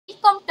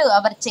to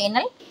our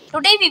channel.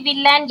 Today we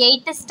will learn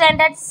 8th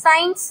standard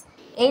science.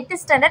 8th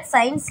standard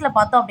science la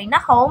பார்த்தோம் அப்படினா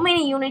how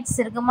many units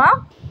இருக்குமா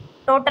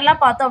டோட்டலா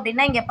பார்த்தோம்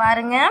அப்படினா இங்க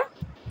பாருங்க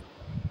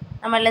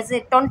நம்மள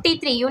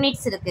 23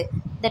 units இருக்கு.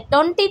 இந்த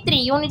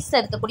 23 units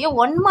எடுக்கக்கூடிய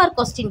 1 mark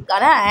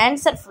questionக்கான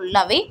ஆன்சர்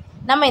ஃபுல்லாவே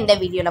நம்ம இந்த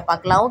வீடியோல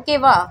பார்க்கலாம்.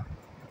 ஓகேவா?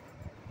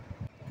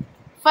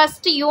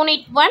 First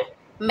unit 1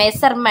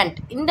 measurement.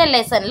 இந்த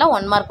லெசன்ல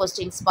 1 mark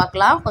questions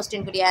பார்க்கலாம். question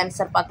குடைய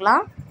ஆன்சர்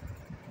பார்க்கலாம்.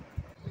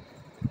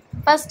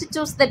 First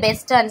choose the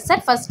best answer.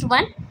 First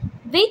one,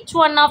 which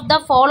one of the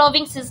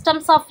following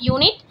systems of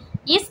unit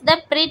is the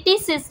pretty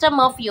system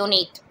of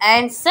unit?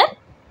 Answer,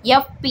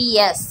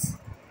 FPS.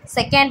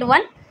 Second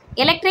one,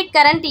 electric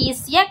current is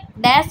a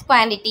dash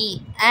quantity.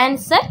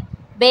 Answer,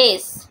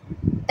 base.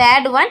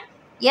 Third one,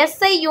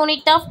 SI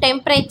unit of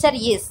temperature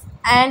is.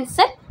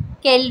 Answer,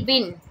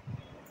 Kelvin.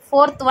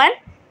 Fourth one,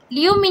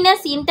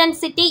 luminous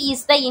intensity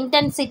is the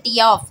intensity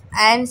of.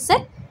 Answer,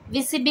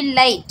 visible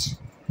light.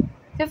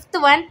 Fifth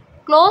one,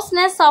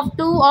 closeness of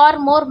two or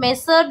more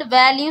measured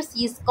values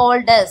is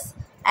called as.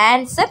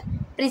 Answer,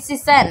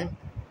 precision.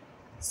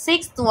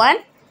 Sixth one,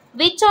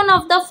 which one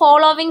of the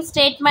following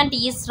statement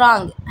is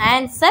wrong?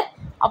 Answer,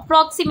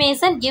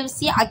 approximation gives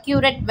a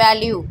accurate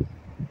value.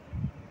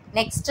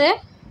 Next,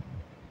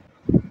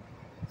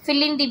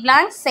 fill in the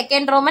blanks.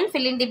 Second Roman,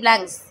 fill in the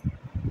blanks.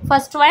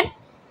 First one,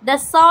 the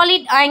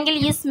solid angle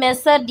is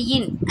measured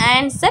in.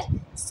 Answer,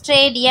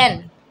 stadian.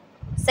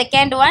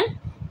 Second one,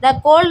 the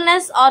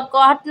coldness or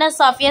hotness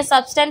of a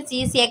substance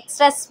is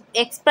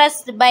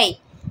expressed by.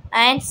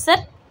 Answer,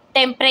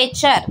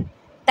 temperature.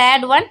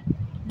 Third one,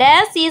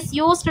 dash is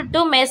used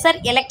to measure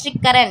electric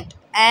current.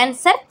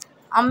 Answer,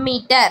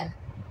 ammeter.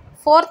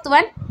 Fourth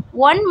one,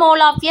 1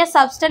 mole of a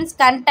substance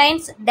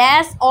contains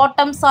dash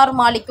atoms or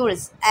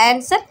molecules.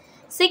 Answer,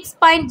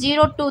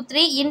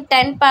 6.023 in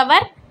 10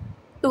 power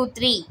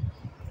 23.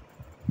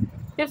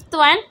 Fifth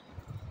one,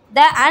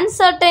 the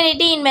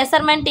uncertainty in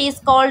measurement is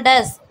called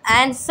as.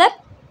 Answer,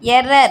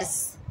 errors.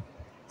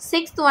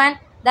 Sixth one,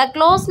 the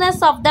closeness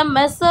of the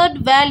measured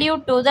value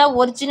to the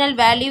original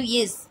value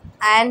is.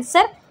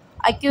 Answer,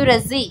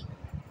 accuracy.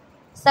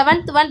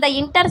 Seventh one, the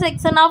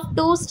intersection of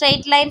two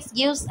straight lines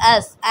gives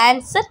us.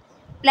 Answer,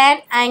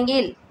 plane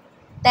angle.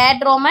 Third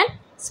Roman,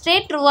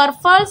 state true or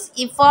false.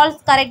 If false,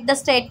 correct the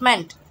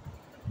statement.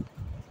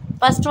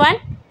 First one,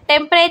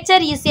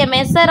 temperature is a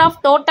measure of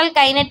total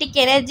kinetic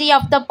energy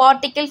of the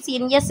particles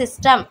in a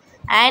system.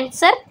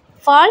 Answer,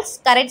 false,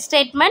 correct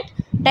statement.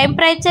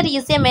 Temperature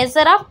is a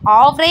measure of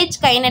average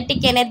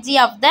kinetic energy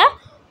of the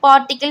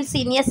particles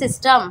in a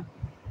system.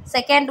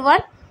 Second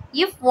one,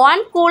 if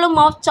 1 coulomb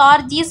of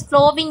charge is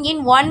flowing in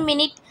 1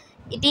 minute,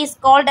 it is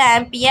called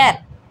ampere.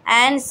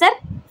 Answer,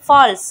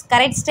 false,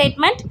 correct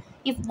statement.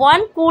 If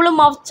 1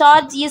 coulomb of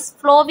charge is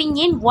flowing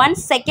in 1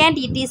 second,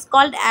 it is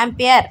called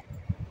ampere.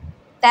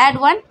 Third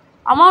one,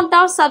 amount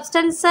of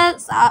substance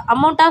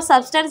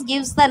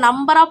gives the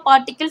number of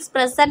particles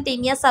present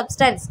in a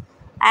substance.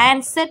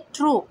 Answer,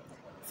 true.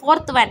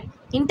 Fourth one,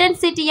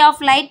 intensity of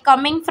light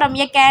coming from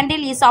a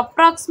candle is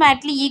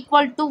approximately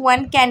equal to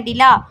 1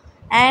 candela.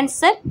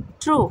 Answer,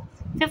 true.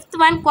 Fifth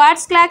one,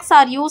 quartz clocks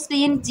are used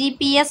in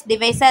GPS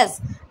devices.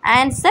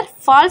 Answer,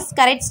 false,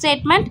 correct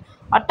statement.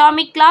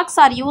 Atomic clocks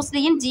are used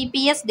in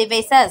GPS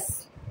devices.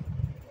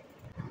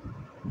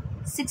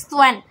 Sixth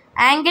one,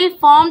 angle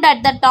formed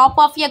at the top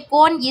of a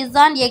cone is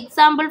an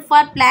example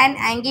for plane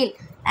angle.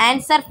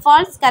 Answer,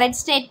 false, correct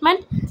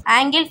statement.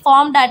 Angle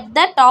formed at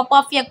the top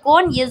of a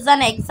cone is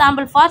an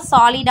example for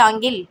solid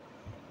angle.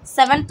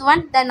 Seventh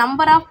one, the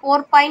number of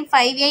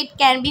 4.58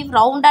 can be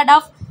rounded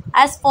off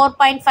as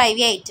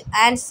 4.58.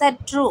 Answer,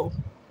 true.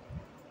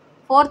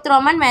 Fourth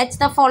Roman, match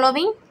the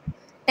following.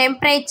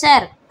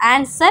 Temperature.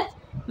 Answer,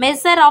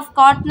 measure of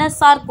hotness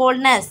or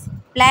coldness.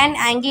 Plane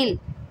angle.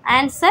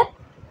 Answer,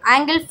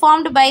 angle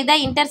formed by the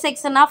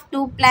intersection of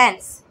two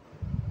planes.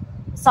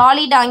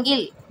 Solid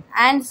angle.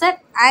 Answer,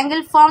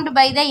 angle formed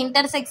by the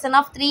intersection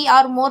of 3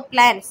 or more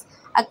planes.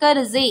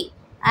 Accuracy.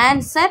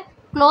 Answer,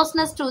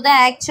 closeness to the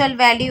actual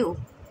value.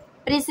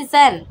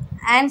 Precision.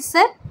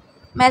 Answer,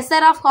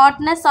 measure of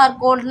hotness or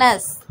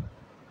coldness.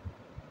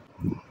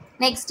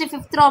 Next,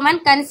 fifth Roman,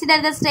 consider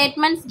the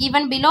statements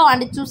given below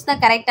and choose the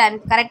correct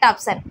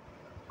option.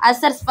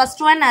 First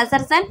one,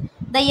 assertion,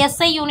 the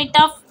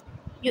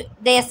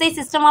SI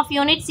system of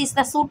units is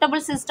the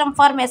suitable system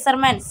for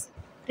measurements.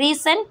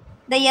 Reason,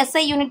 the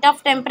SI unit of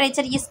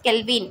temperature is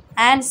Kelvin.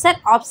 Answer,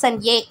 option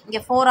A. இங்க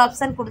 4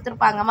 option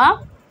கொடுத்திருப்பாங்கமா.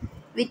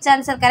 Which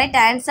answer correct?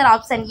 Answer,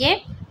 option A.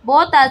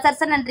 Both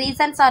assertion and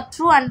reasons are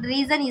true and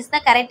reason is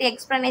the correct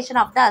explanation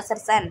of the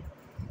assertion.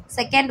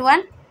 Second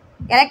one,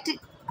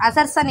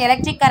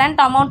 electric current,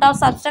 amount of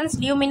substance,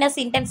 luminous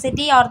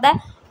intensity are the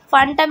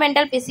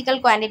fundamental physical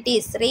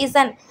quantities.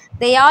 Reason,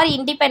 they are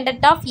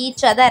independent of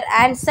each other.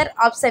 Answer,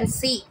 option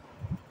C.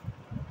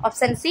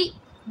 Option C,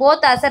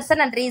 both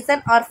assertion and reason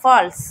are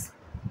false.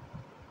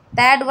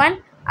 Third one,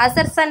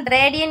 assertion,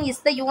 radian is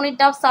the unit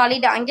of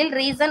solid angle.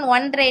 Reason,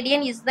 1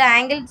 radian is the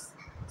angle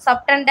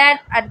subtended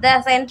at the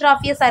center of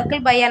a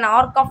circle by an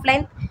arc of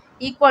length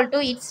equal to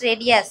its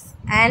radius.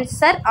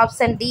 Answer,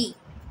 option D.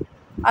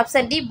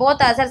 Option D,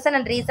 both assertion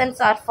and reasons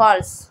are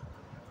false.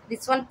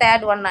 This one,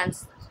 third one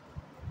answer.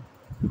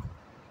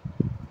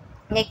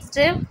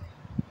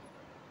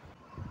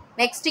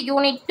 Next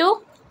unit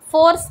 2,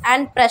 force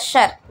and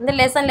pressure. இந்த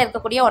லெசன்ல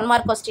இருக்கக்கூடிய 1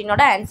 mark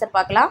கொஸ்டினோட answer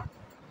பார்க்கலாம்.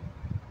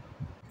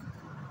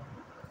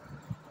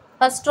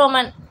 First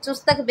Roman,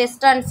 choose the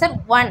best answer.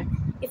 1.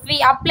 If we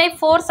apply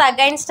force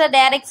against the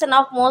direction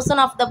of motion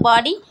of the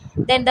body,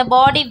 then the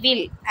body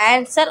will.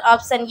 Answer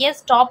option A,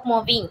 stop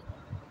moving.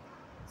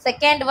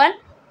 Second one,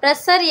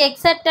 pressure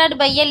exerted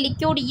by a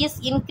liquid is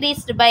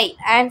increased by.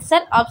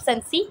 Answer option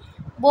C,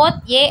 both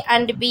A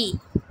and B.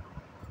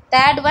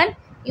 Third one,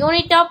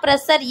 unit of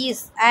pressure is.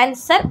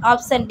 Answer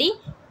option D,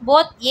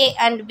 both A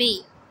and B.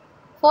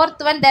 Fourth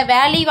one, the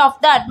value of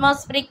the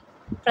atmospheric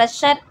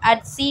pressure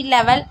at sea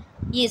level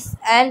is.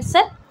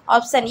 Answer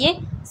option A,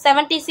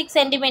 76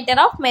 cm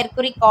of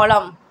mercury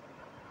column.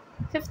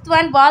 Fifth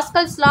one,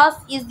 Pascal's law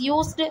is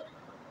used in.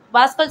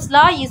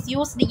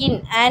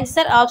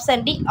 Answer option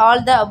D, all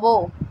the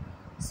above.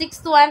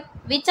 Sixth one,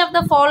 which of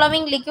the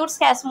following liquids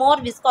has more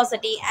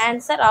viscosity?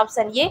 Answer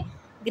option A,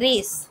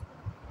 grease.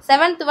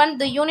 Seventh one,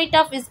 the unit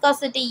of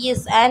viscosity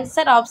is.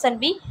 Answer option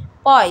B,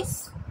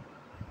 poise.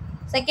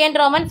 Second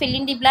Roman, fill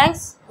in the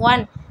blanks.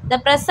 1. The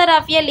pressure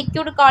of a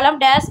liquid column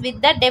dash with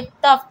the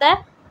depth of the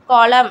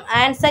column.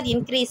 Answer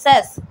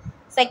increases.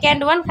 Second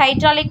one,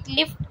 hydraulic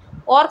lift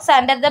works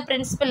under the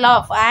principle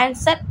of.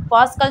 Answer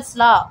Pascal's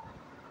law.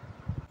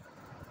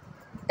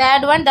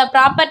 Third one, the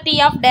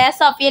property of dash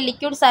of a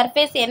liquid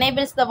surface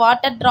enables the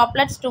water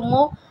droplets to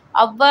move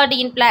upward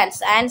in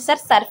plants. Answer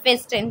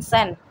surface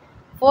tension.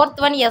 Fourth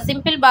one, a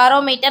simple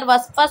barometer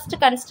was first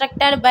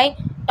constructed by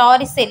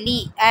Torricelli.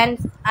 And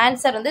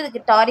answer வந்து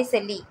இதுக்கு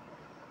Torricelli.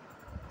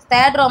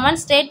 Third Roman,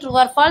 state true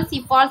or false.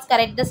 If false,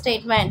 correct the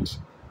statement.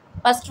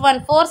 First one,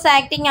 force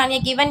acting on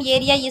a given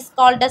area is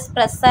called as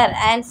pressure.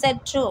 Answer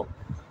true.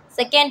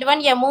 Second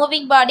one, a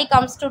moving body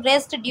comes to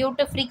rest due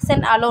to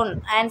friction alone.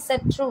 Answer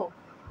true.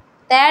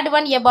 Third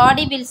one, a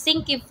body will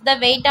sink if the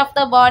weight of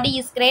the body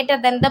is greater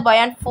than the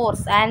buoyant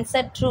force.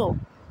 Answer true.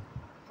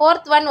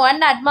 Fourth one,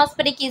 1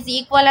 atmospheric is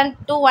equivalent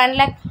to 1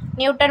 lakh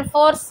Newton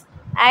force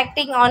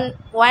acting on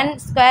 1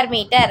 square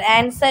meter.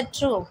 Answer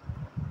true.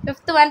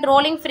 Fifth one,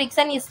 rolling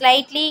friction is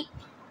slightly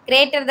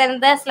greater than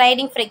the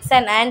sliding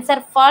friction. Answer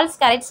false.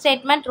 Correct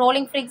statement,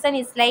 rolling friction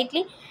is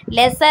slightly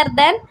lesser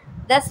than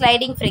the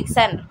sliding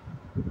friction.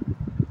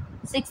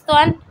 Sixth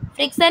one,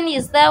 friction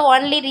is the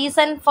only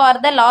reason for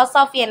the loss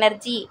of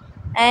energy.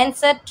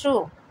 Answer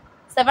true.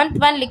 Seventh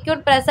one, liquid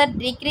pressure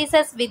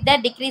decreases with the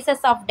decreases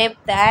of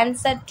depth.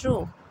 Answer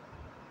true.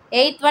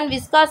 Eighth one,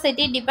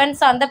 viscosity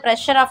depends on the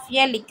pressure of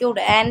a liquid.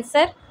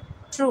 Answer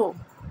true.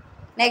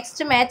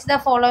 Next, match the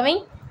following.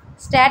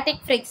 Static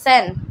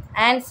friction.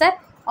 Answer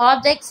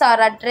objects are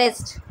at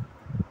rest.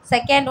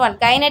 Second one,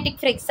 kinetic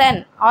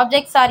friction.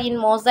 Objects are in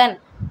motion.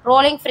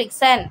 Rolling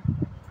friction.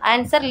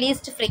 Answer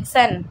least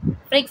friction.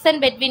 Friction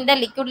between the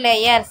liquid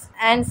layers.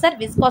 Answer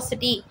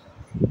viscosity.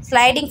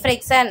 Sliding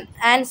friction.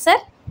 Answer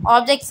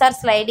objects are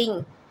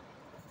sliding.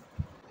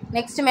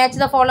 Next, match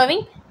the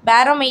following.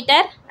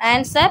 Barometer.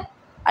 Answer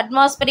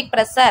atmospheric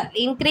pressure.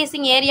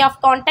 Increasing area of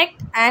contact.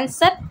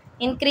 Answer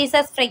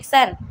increases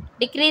friction.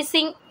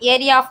 Decreasing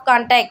area of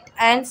contact.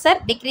 Answer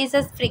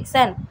decreases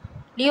friction.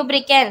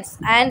 Lubricants.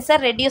 Answer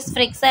reduce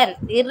friction.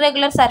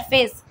 Irregular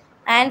surface.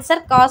 Answer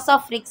cause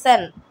of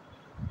friction.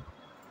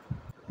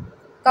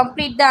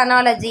 Complete the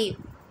analogy.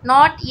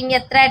 Not in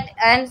a thread.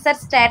 Answer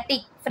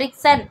static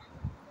friction.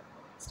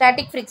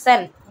 Static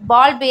friction.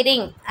 Ball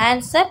bearing.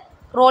 Answer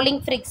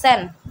rolling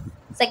friction.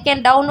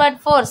 Second, downward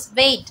force,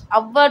 weight.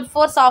 Upward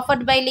force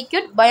offered by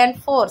liquid, buoyant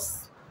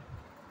force.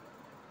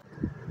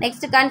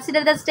 Next,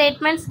 consider the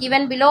statements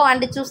given below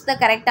and choose the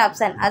correct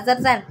option.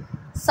 Assertion,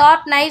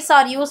 sharp knives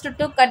are used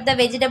to cut the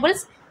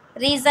vegetables.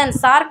 Reason,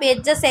 sharp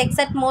edges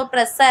exert more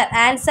pressure.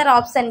 Answer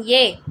option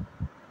A.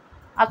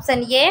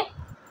 Option A,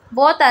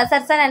 both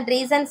assertion and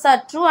reasons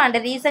are true and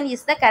reason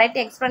is the correct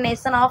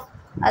explanation of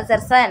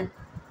assertion.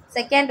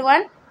 Second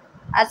one,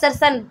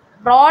 assertion,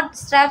 broad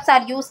straps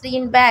are used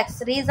in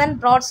bags. Reason,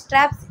 broad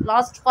straps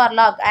last for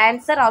long.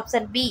 Answer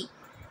option B.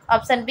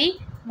 Option B,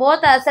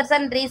 both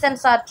assertion and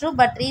reasons are true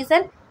but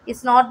reason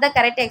is not the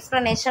correct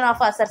explanation of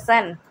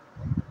assertion.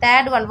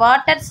 Third one,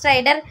 water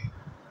strider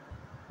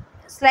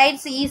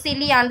slides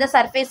easily on the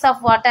surface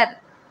of water.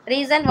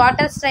 Reason,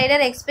 water strider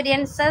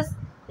experiences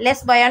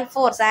less buoyant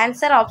force.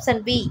 Answer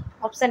option B.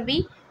 Option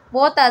B,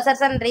 both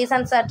assertion and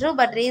reasons are true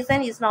but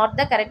reason is not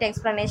the correct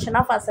explanation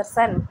of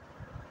assertion.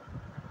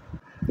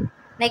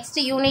 Next,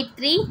 unit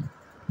 3,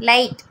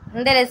 light.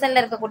 இந்த லெசன்ல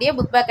இருக்கக்கூடிய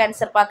book back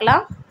answer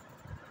பார்க்கலாம்.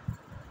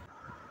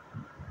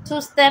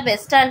 Choose the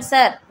best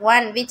answer.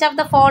 1. Which of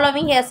the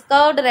following has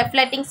curved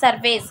reflecting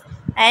surface?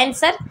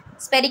 Answer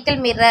spherical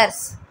mirrors.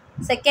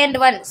 Second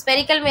one,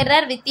 spherical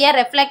mirror with a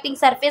reflecting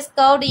surface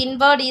curved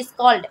inward is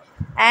called.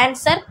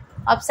 Answer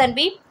option B,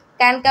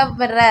 concave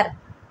mirror.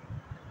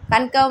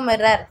 Concave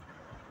mirror.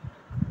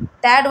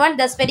 Third one,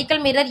 the spherical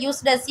mirror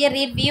used as a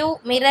rear view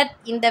mirror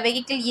in the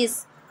vehicle is.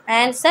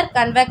 Answer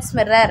convex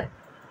mirror.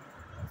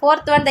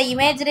 Fourth one, the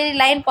imaginary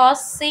line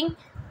passing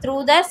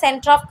through the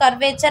center of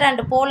curvature and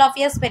pole of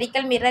a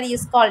spherical mirror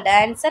is called?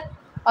 Answer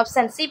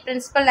option C,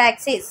 principal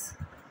axis.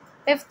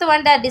 Fifth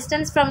one, the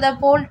distance from the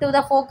pole to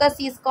the focus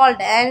is called?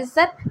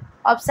 Answer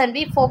option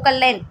B, focal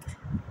length.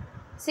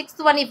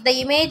 Sixth one, if the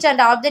image and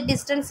object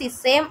distance is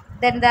same,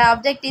 then the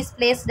object is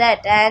placed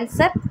at?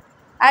 Answer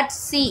at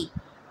C.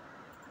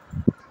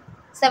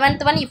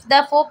 Seventh one, if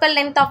the focal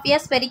length of a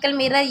spherical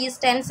mirror is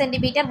 10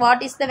 cm,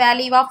 what is the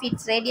value of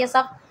its radius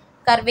of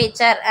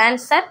curvature?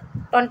 Answer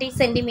 20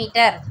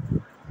 cm.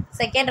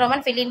 Second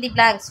Roman, fill in the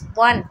blanks.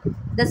 1.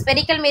 The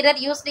spherical mirror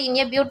used in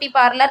a beauty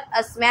parlor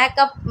as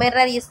makeup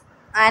mirror is?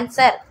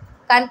 Answer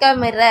concave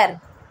mirror.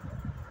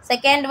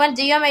 Second one,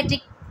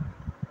 geometric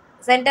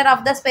center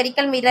of the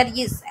spherical mirror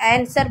is?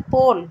 Answer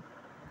pole.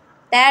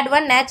 Third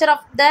one, nature of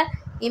the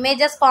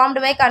images formed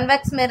by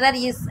convex mirror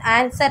is?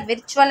 Answer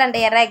virtual and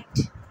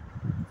erect.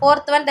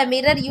 Fourth one, the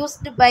mirror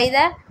used by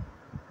the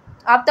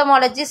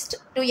ophthalmologist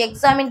to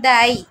examine the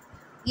eye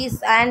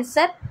is?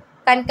 Answer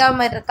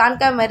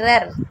concave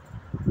mirror.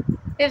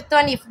 Fifth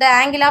one, if the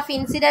angle of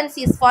incidence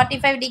is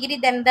 45 degree,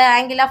 then the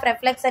angle of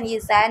reflection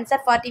is? Answer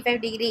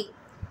 45 degree.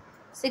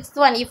 Sixth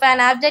one, if an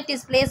object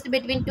is placed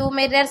between two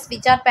mirrors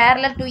which are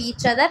parallel to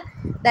each other,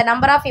 the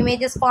number of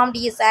images formed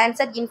is?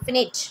 Answer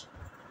infinite.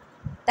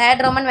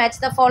 Third Roman, match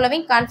the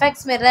following.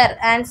 Convex mirror.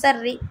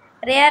 Answer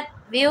rear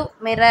view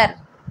mirror.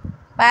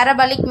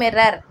 Parabolic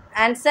mirror.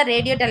 Answer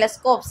radio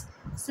telescopes.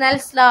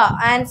 Snell's law.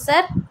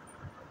 Answer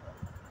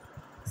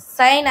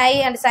sin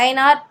I and sin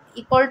R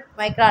equal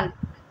micron.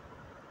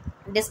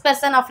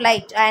 Dispersion of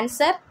light.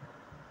 Answer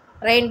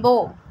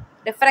rainbow.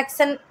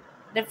 Refractive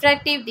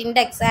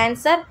index.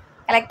 Answer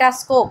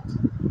electroscope.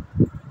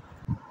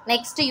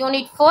 Next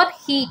unit 4,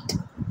 heat.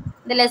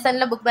 The lesson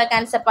la book back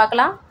answer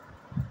paakalam.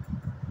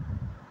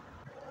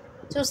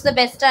 Choose the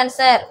best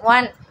answer.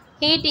 1.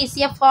 Heat is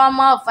a form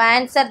of?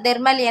 Answer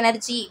thermal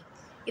energy.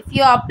 If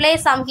you apply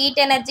some heat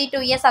energy to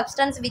a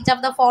substance, which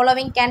of the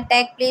following can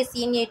take place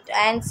in it?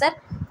 Answer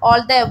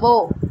all the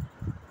above.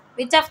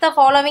 Which of the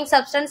following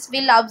substance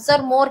will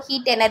absorb more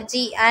heat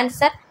energy?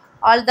 Answer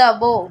all the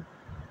above.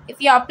 If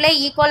you apply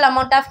equal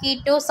amount of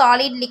heat to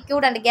solid,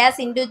 liquid and gas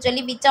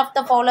individually, which of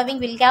the following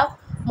will have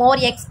more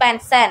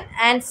expansion?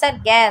 Answer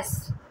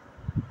gas.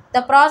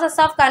 The process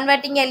of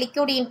converting a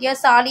liquid into a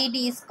solid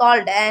is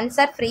called?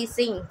 Answer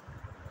freezing.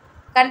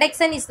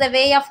 Conduction is the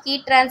way of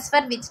heat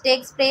transfer which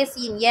takes place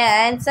in a?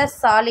 Answer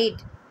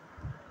solid.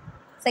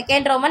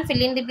 Second Roman,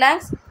 fill in the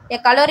blanks. A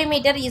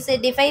calorimeter is a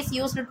device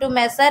used to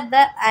measure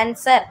the?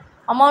 Answer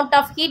amount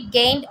of heat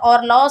gained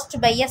or lost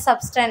by a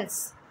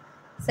substance.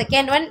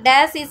 Second one,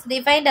 dash is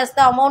defined as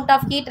the amount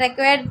of heat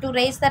required to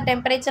raise the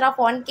temperature of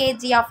 1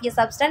 kg of a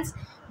substance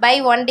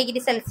by 1 degree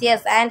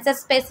Celsius. Answer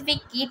specific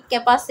heat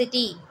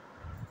capacity.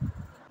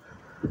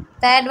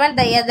 Third one,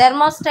 the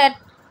thermostat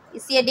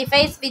is a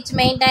device which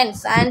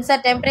maintains? Answer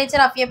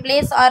temperature of a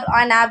place or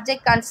an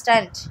object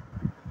constant.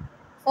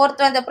 Fourth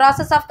one, the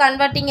process of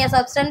converting a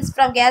substance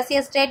from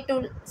gaseous state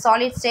to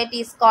solid state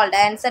is called?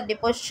 Answer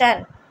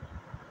deposition.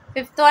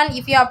 Fifth one,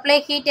 if you apply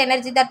heat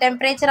energy, the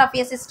temperature of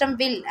a system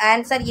will?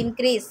 Answer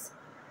increase.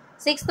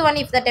 Sixth one,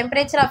 if the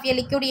temperature of a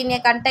liquid in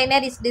a container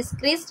is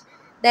decreased,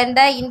 then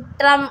the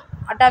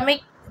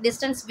interatomic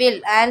distance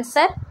will?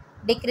 Answer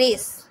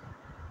decrease.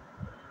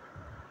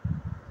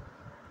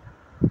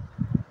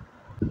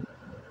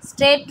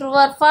 State true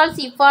or false.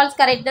 If false,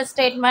 correct the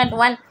statement.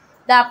 1.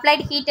 The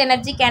applied heat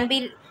energy can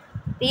be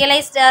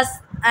realized as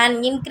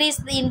an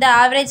increase in the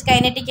average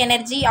kinetic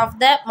energy of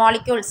the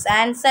molecules.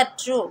 Answer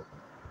true.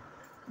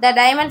 The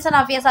dimension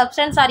of a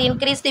substance are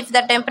increased if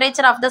the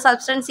temperature of the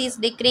substance is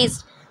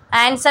decreased.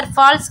 Answer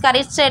false.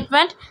 Correct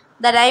statement.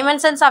 The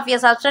dimensions of a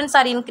substance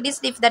are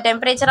increased if the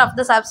temperature of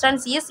the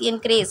substance is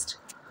increased.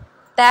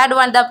 Third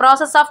one, the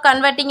process of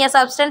converting a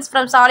substance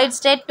from solid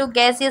state to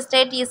gaseous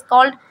state is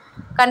called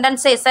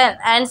condensation.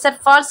 Answer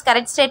false.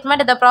 Correct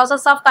statement. The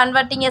process of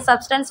converting a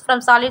substance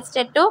from solid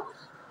state to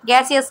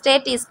gaseous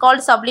state is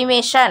called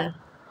sublimation.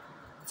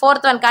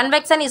 Fourth one,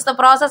 convection is the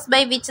process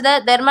by which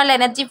the thermal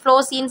energy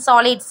flows in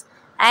solids.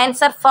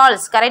 Answer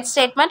false. Correct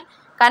statement.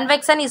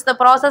 Convection is the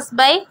process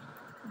by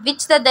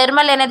which the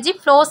thermal energy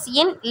flows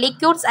in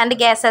liquids and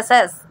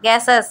gases.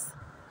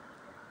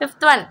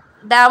 Fifth one,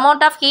 the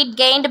amount of heat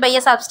gained by a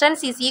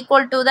substance is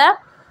equal to the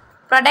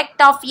product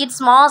of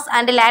its mass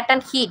and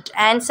latent heat.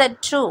 Answer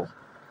true.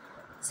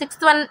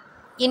 Sixth one,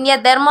 in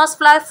a thermos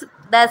flask,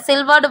 the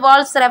silvered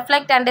walls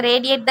reflect and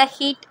radiate the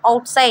heat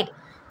outside.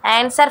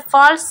 Answer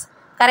false.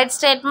 Correct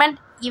statement.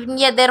 In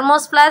a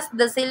thermos flask,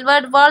 the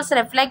silvered walls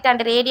reflect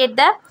and radiate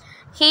the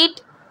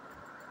heat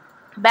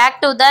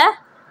back to the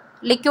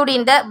liquid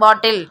in the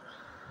bottle.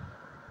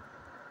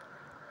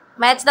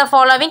 Match the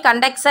following.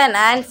 Conduction.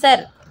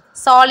 Answer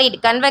solid.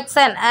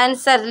 Convection.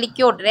 Answer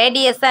liquid.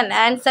 Radiation.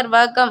 Answer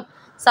vacuum.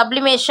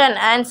 Sublimation.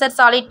 Answer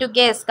solid to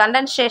gas.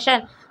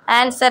 Condensation.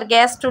 Answer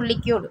gas to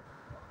liquid.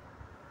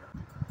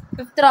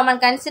 Fifth Roman,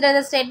 consider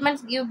the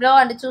statements, give below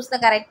and choose the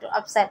correct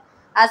option.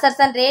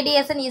 Assertion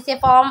radiation is a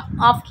form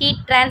of heat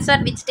transfer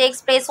which takes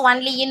place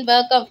only in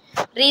vacuum.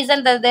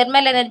 Reason the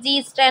thermal energy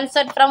is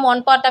transferred from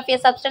one part of a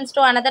substance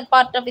to another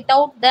part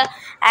without the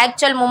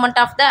actual movement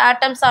of the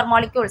atoms or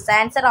molecules.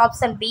 Answer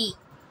option B.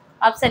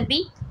 Option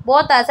B.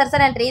 Both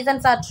assertion and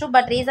reasons are true,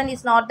 but reason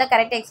is not the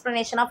correct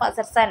explanation of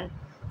assertion.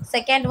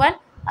 Second one.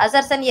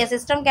 Assertion a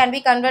system can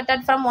be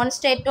converted from one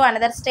state to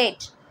another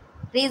state.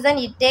 Reason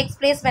it takes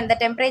place when the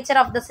temperature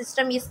of the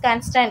system is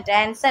constant.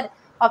 Answer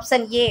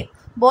option A.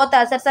 Both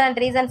assertion and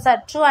reasons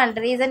are true, and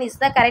reason is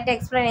the correct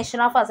explanation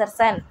of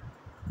assertion.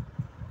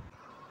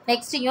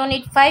 Next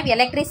unit 5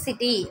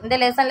 electricity. இந்த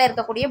லெசன்ல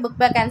இருக்கக்கூடிய book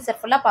back answer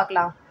full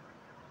பார்க்கலாம்.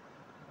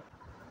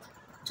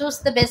 Choose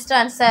the best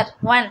answer.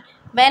 1.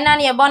 When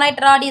an ebonite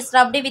rod is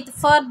rubbed with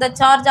fur, the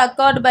charge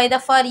occurred by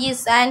the fur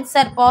is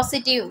answer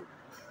positive.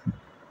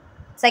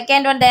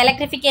 Second one, the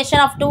electrification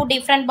of two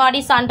different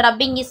bodies on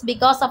rubbing is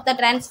because of the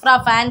transfer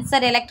of answer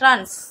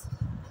electrons.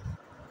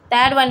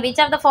 Third one, which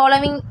of the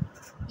following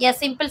a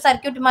simple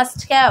circuit must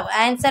have?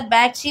 Answer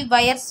battery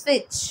wire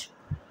switch.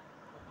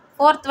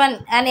 Fourth one,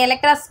 an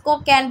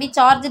electroscope can be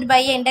charged by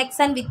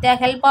induction with the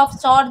help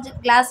of charged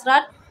glass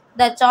rod.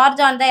 The charge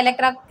on the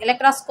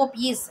electroscope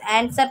is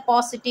answer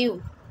positive.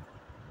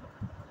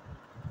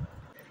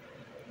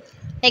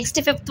 Next,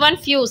 fifth one,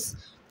 fuse.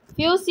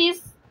 Fuse is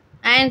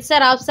answer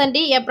option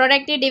D, a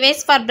protective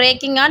device for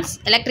breaking on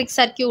electric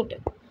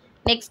circuit.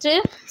 Next,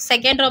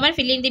 second Roman,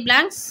 fill in the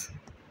blanks.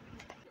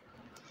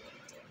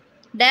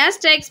 Dash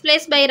takes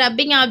place by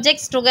rubbing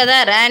objects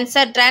together.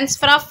 Answer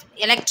transfer of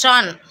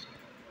electron.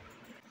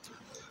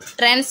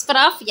 Transfer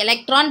of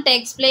electron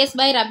takes place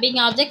by rubbing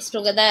objects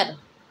together.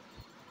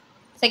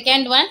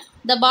 Second one,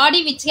 the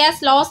body which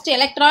has lost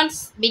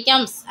electrons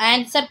becomes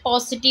answer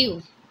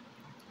positive.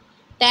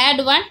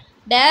 Third one,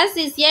 dash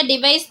is a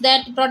device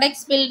that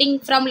protects building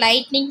from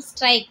lightning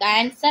strike.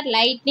 Answer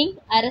lightning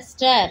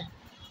arrestor.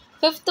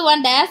 Fifth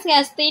one, dash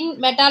has thin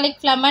metallic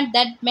filament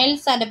that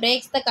melts and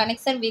breaks the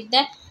connection with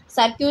the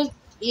circuit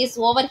is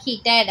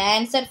overheated.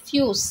 Answer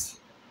fuse.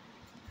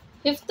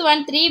 Fifth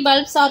one, 3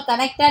 bulbs are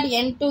connected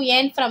end to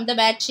end from the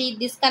battery.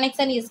 This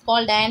connection is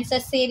called answer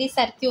series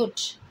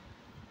circuit.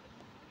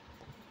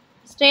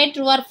 State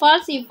true or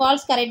false. If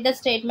false, correct the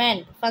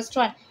statement. First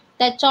one,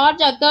 the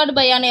charge occurred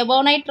by an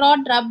ebonite rod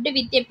rubbed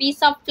with a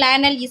piece of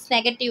flannel is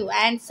negative.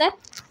 Answer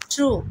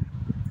true.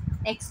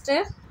 Next,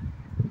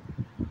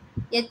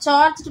 a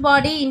charged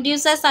body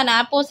induces an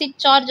opposite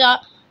charge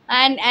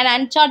and an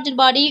uncharged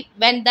body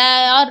when they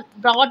are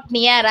brought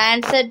near.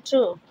 Answer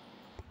true.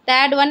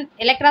 Third one,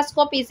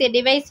 electroscope is a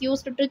device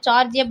used to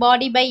charge a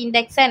body by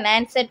induction.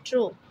 Answer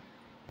true.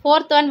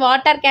 Fourth one,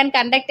 water can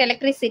conduct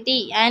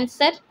electricity.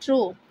 Answer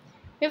true.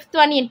 Fifth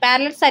one, in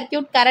parallel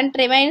circuit, current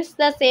remains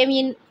the same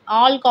in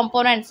all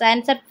components.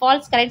 Answer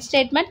false. Correct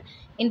statement.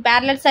 In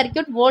parallel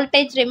circuit,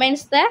 voltage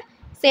remains the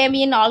same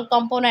in all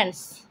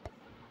components.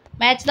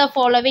 Match the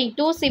following.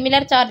 Two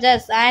similar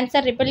charges.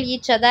 Answer repel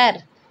each other.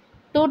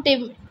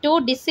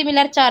 Two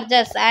dissimilar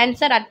charges.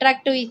 Answer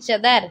attract to each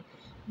other.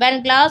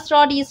 When glass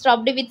rod is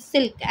rubbed with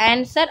silk,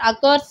 answer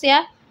occurs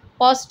a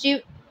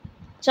positive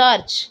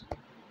charge.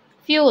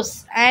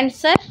 Fuse,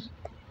 answer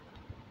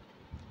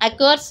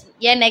occurs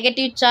a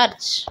negative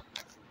charge.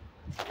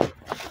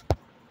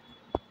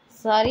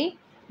 Sorry.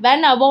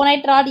 When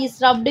ebonite rod is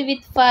rubbed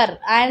with fur,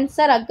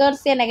 answer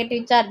occurs a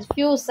negative charge.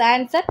 Fuse,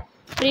 answer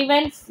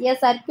prevents a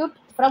circuit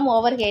from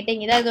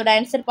overheating. இதான் இதோட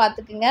answer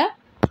பார்த்துக்குங்க.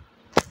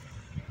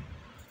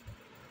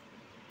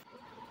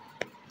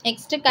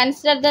 Next,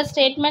 consider the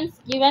statements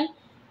given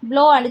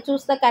below and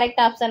choose the correct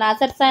option.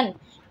 Assertion,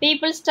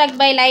 people struck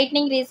by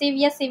lightning receive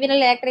a severe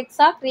electric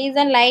shock.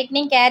 Reason,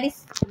 lightning carries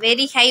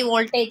very high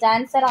voltage.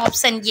 Answer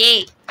option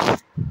A.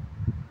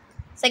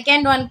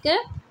 Second one,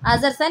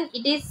 assertion,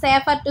 it is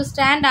safer to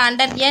stand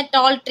under a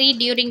tall tree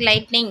during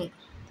lightning.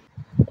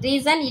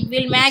 Reason, it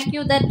will make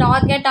you the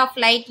target of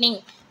lightning.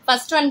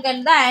 First one,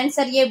 the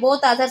answer A.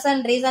 Both assertion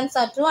and reasons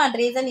are true, and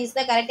reason is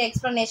the correct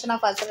explanation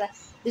of assertion.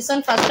 This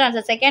one first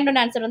answer. Second one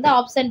answer வந்து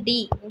option D.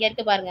 இங்க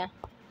இருக்கு பாருங்க.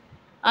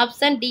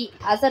 Option D.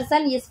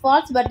 Assertion is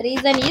false but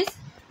reason is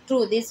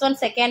true. This one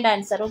second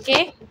answer.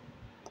 Okay.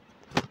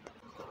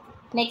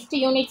 Next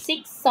unit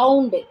 6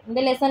 sound. இந்த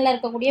லெசன்ல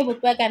இருக்கக்கூடிய book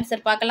back answer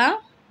பார்க்கலாம்.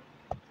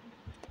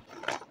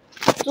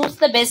 Choose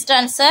the best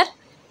answer.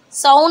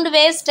 Sound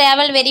waves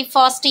travel very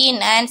fast in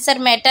answer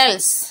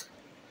metals.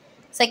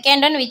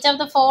 Second one, which of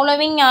the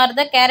following are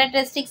the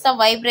characteristics of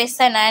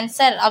vibration?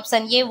 Answer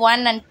option A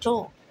 1 and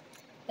 2.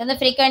 The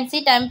frequency,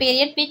 time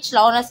period, pitch,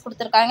 loudness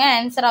கொடுத்திருக்காங்க.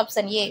 Answer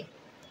option A.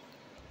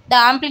 The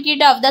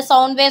amplitude of the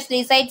sound waves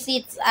decides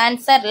its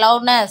answer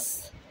loudness.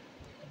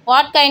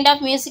 What kind of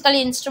musical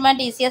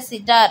instrument is a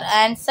sitar?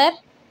 Answer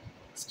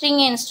string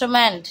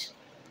instrument.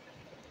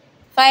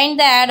 Find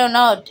the add or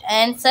not.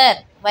 Answer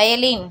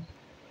violin.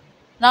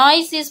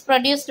 Noise is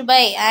produced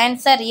by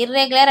answer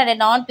irregular and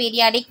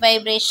non-periodic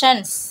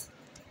vibrations.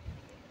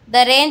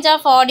 The range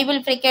of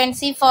audible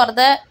frequency for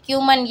the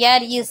human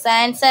ear is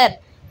answer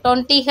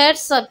 20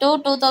 Hz to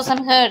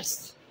 2000 Hz.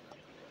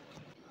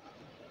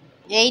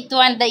 Eighth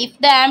one, if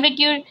the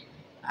amplitude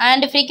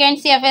and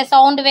frequency of a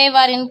sound wave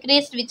are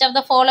increased. Which of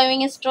the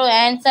following is true?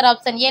 Answer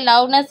option A.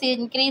 Loudness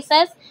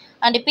increases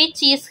and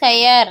pitch is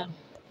higher.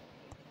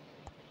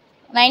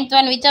 Ninth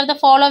one. Which of the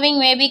following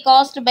may be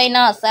caused by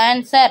noise?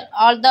 Answer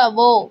all the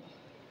above.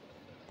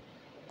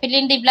 Fill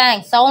in the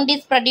blank. Sound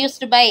is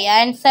produced by.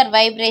 Answer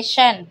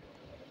vibration.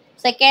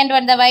 Second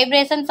one. The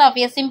vibrations of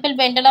a simple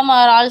pendulum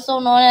are also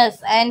known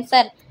as.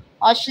 Answer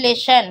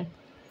oscillation.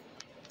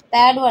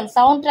 Third one.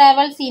 Sound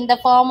travels in the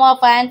form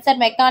of. Answer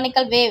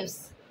mechanical waves.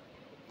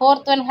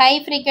 Fourth one.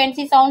 High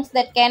frequency sounds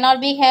that cannot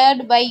be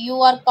heard by you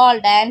are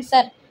called.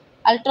 Answer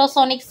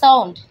ultrasonic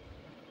sound.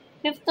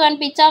 Fifth one.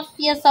 Pitch of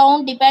a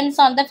sound depends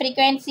on the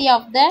frequency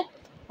of the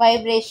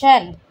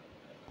vibration.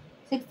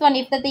 Sixth one.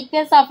 If the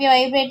thickness of your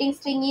vibrating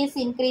string is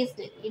increased,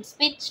 its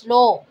pitch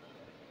low.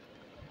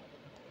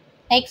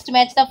 Next,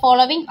 match the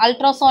following.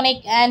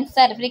 Ultrasonic.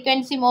 Answer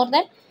frequency more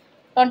than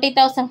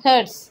 20,000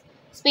 Hz.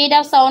 Speed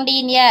of sound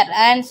in air.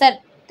 Answer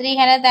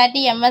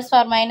 330 ms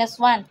for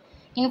 -1.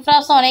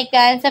 Infrasonic.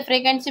 Answer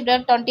frequency below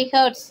 20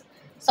 Hz.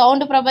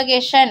 Sound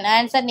propagation.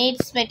 Answer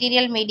needs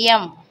material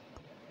medium.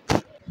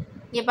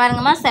 இங்கே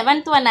பாருங்கம்மா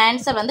seventh one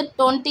answer வந்து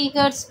 20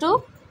 hertz to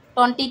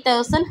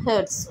 20,000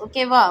 hertz.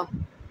 ஓகேவா?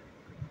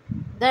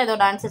 இதான்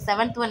இதோட answer.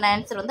 Seventh one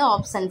answer வந்து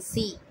option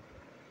C.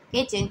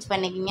 Okay, change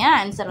பண்ணிக்கிங்க.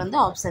 Answer வந்து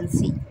option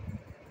C.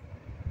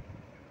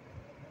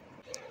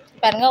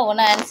 பாருங்க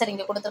ஒன்று ஆன்சர்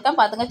இங்கே கொடுத்துருக்கேன்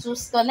பார்த்துங்க.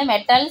 சூஸ்க்கு வந்து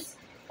metals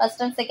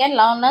first and second,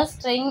 loudness,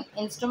 string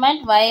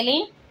instrument,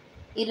 violin,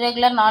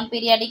 irregular நான்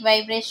பீரியாடிக்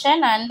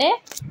வைப்ரேஷன் அண்டு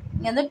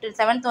இங்கே வந்து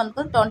செவன்த்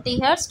வந்து 20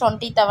 ஹெர்ட்ஸ்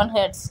 27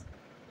 ஹெர்ட்ஸ்.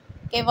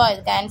 ஓகேவா?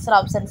 இதுக்கு ஆன்சர்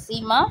ஆப்ஷன்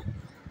சிமா.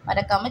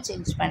 மறக்காமல்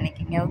சேஞ்ச்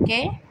பண்ணிக்கோங்க. Okay,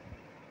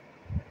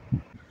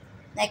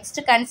 next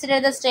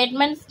consider the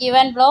statements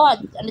given below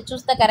and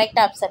choose the correct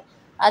option.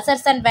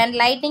 Assertion: when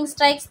lightning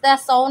strikes, the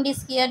sound is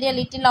heard a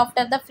little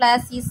after the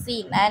flash is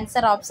seen.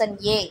 Answer option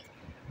A.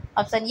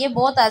 Option A.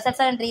 Both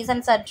assertion and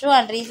reasons are true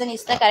and reason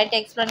is the correct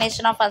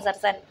explanation of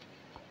assertion.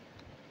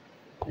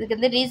 இதுக்கு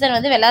வந்து reason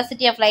வந்து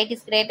velocity of light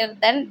is greater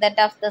than that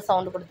of the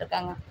sound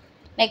கொடுத்துருக்காங்க.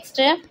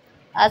 Next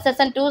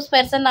assertion: two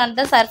persons on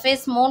the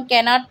surface moon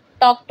cannot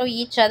talk to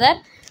each other.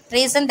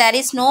 Reason: there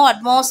is no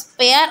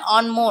atmosphere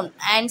on moon.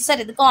 Answer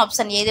இதுக்கும்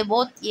option A. இது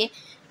both A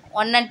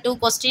 1 and 2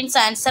 questions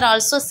answer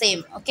also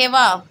same.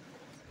 ஓகேவா?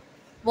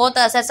 Both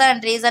assertion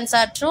and reasons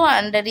are true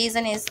and the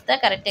reason is the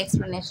correct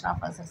explanation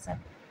of assertion.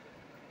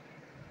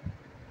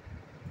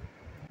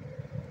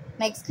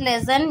 Next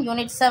lesson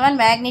unit 7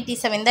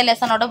 magnetism. இந்த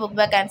லெசனோட book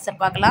back answer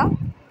பார்க்கலாம்.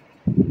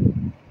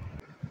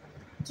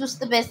 Choose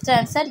the best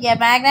answer. A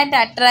magnet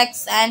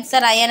attracts.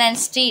 Answer iron and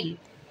steel.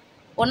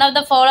 One of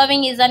the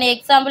following is an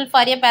example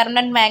for a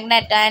permanent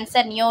magnet.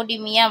 Answer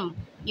neodymium.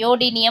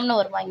 Neodymium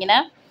வருவாங்கனா.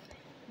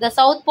 The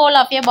south pole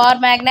of a bar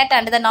magnet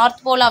and the north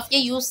pole of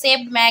a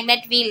U-shaped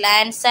magnet will.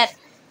 Answer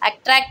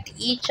attract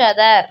each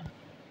other.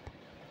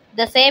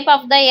 The shape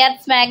of the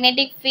Earth's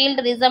magnetic field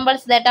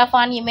resembles that of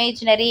an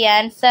imaginary.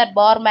 Answer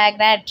bar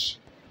magnet.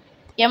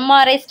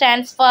 MRI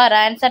stands for.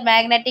 Answer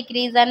magnetic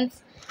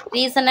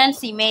resonance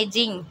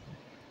imaging.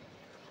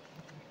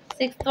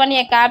 Sixth one,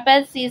 a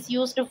compass is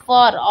used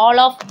for all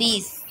of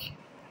these.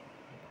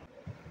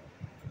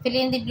 Fill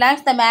in the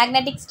blanks. The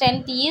magnetic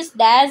strength is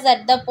dash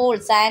at the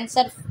poles.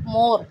 Answer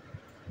more.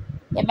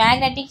 A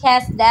magnetic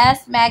has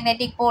dash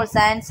magnetic poles.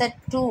 Answer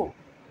 2.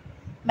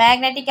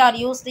 Magnetic are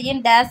used in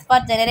dash for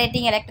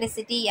generating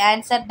electricity.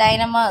 Answer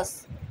dynamos.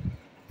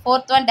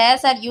 Fourth one,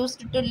 dash are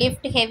used to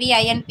lift heavy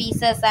iron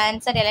pieces.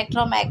 Answer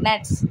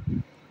electromagnets.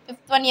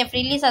 Fifth one, a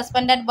freely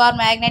suspended bar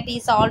magnet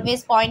is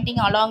always pointing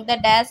along the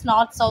dash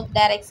north-south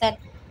direction.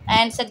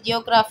 Answer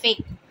geographic.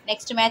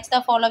 Next, match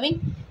the following.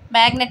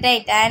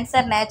 Magnetite.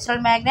 Answer natural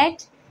magnet.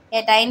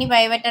 A tiny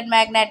pivoted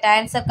magnet.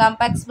 Answer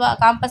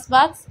compass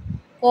box.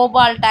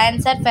 Cobalt.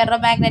 Answer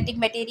ferromagnetic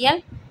material.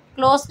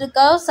 Closed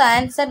curves.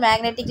 Answer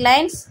magnetic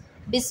lines.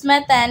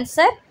 Bismuth.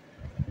 Answer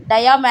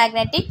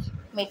diamagnetic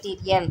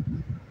material.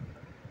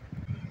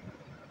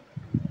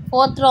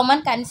 Fourth Roman,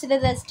 consider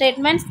the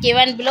statements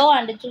given below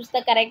and choose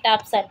the correct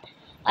option.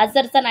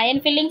 Assertion: iron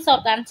fillings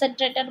are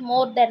concentrated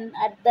more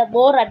at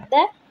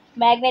the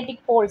magnetic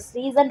poles.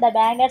 Reason: the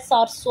magnets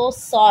are so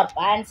sharp.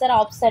 Answer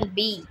option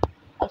B.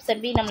 Option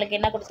B நம்மளுக்கு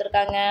என்ன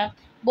கொடுத்திருக்காங்க?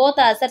 Both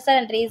assertion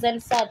and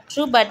reasons are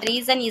true, but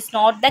reason is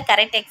not the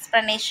correct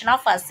explanation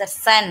of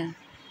assertion.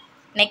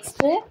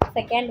 Next,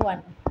 second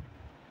one.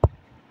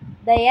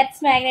 The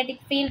Earth's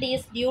magnetic field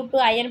is due to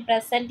iron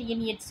present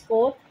in its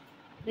core.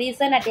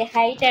 Reason: at a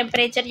high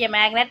temperature, a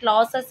magnet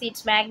loses its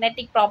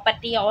magnetic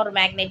property or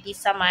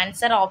magnetism.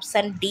 Answer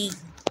option D.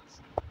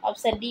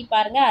 Option D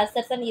பாருங்க.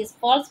 Assertion is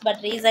false, but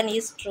reason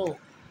is true.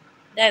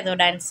 That's the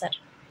answer.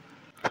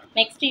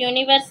 Next,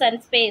 universe and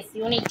space.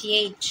 Unit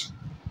 8.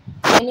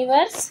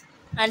 Universe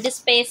and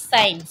space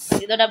science.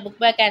 இதோட book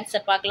back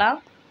answer பார்க்கலாம்.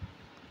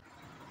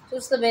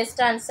 Choose the best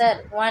answer.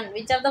 1.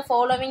 Which of the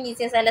following is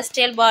a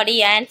celestial body?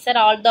 Answer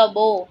all the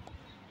above.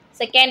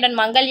 Second one,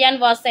 Mangalyaan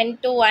was sent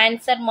to.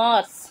 Answer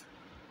Mars.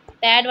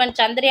 Third one,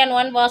 Chandrayaan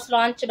 1 was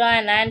launched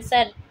on.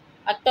 Answer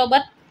October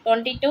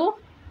 22,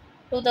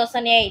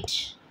 2008.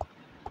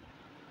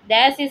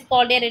 Dash is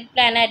called a red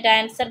planet.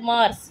 Answer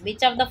Mars.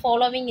 Which of the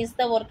following is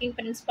the working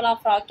principle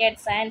of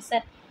rockets?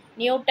 Answer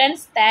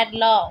Newton's third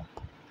law.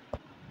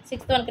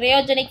 Sixth one,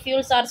 cryogenic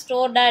fuels are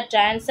stored at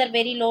answer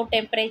very low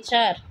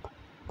temperature.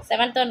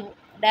 Seventh one,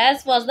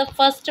 Dash was the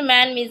first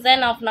man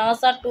mission of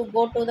NASA to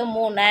go to the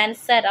moon.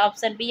 Answer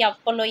option B,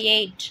 Apollo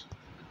 8.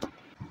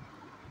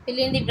 Fill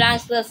in the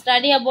blanks. The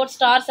study about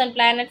stars and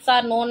planets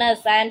are known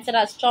as answer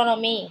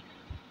astronomy.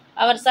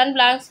 Our sun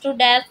belongs to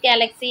Dash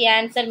galaxy.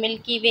 Answer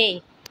Milky Way.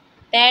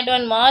 Third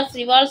one, Mars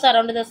revolves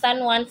around the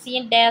sun once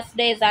in Dash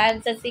days.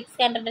 Answer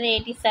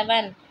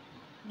 687.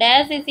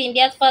 Dash is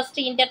India's first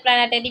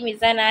interplanetary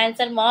mission.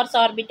 Answer Mars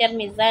orbiter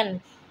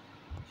mission.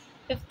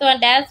 Fifth one,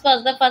 Dash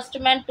was the first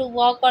man to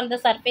walk on the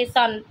surface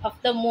of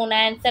the moon.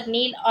 Answer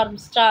Neil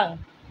Armstrong.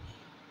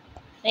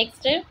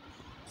 Next,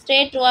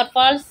 state true or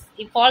false.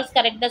 If false,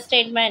 correct the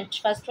statement.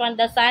 First one,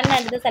 the sun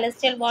and the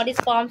celestial bodies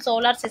form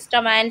solar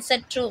system. Answer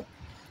true.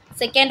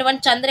 Second one,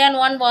 Chandrayaan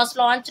 1 was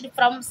launched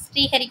from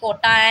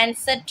Sriharikota.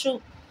 Answer true.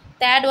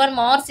 Third one,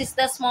 Mars is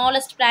the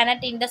smallest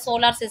planet in the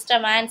solar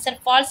system. Answer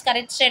false,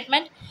 correct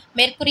statement.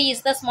 Mercury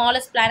is the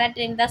smallest planet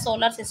in the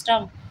solar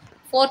system.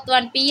 Fourth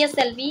one,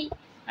 PSLV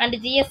and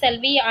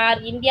GSLV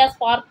are India's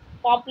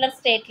popular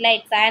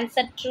satellites.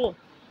 Answer true.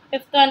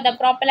 Fifth one, the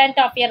propellant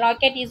of a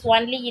rocket is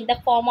only in the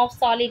form of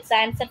solids.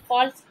 Answer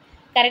false,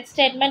 correct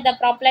statement. The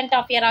propellant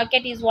of a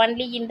rocket is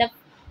only in the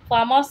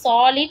form of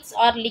solids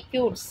or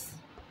liquids.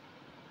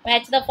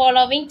 Match the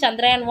following.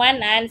 Chandrayaan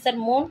 1 answer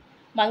moon.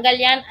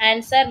 Mangalyaan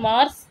answer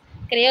Mars.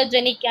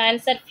 Cryogenic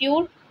answer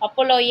fuel.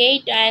 Apollo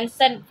 8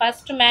 answer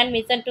first man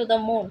mission to the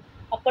moon.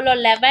 Apollo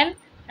 11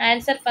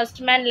 answer first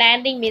man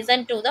landing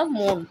mission to the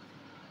moon.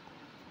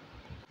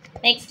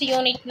 Next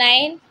unit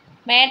 9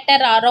 matter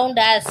around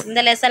us. இந்த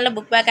லெசன்ல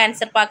book back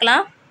answer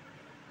பார்க்கலாம்.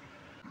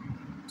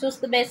 Choose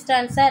the best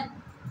answer.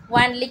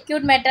 One,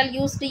 liquid metal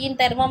used in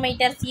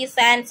thermometers is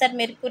answer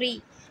mercury.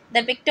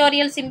 The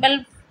pictorial symbol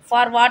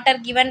for water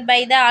given by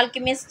the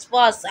alchemist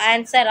was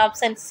answer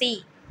option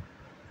C.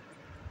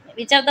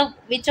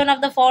 Which one of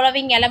the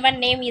following element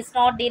name is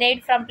not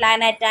derived from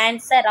planet?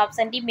 Answer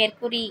option D,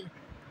 mercury.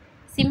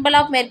 Symbol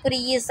of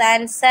mercury is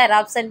answer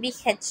option B,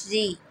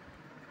 Hg.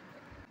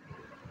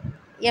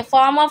 A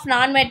form of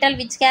non-metal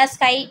which has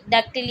high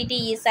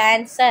ductility is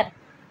answer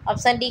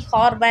option D,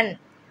 carbon.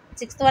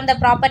 Sixth one, the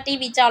property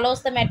which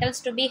allows the metals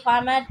to be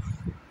hammered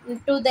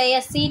into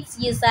their seats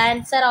is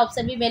answer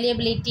option B,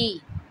 malleability.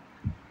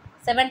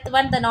 Seventh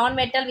one, the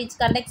non-metal which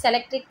conducts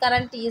electric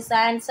current is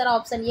answer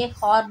option A,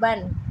 carbon.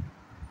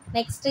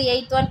 Next,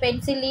 eighth one,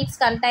 pencil leads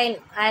contain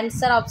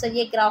answer option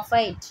A,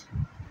 graphite.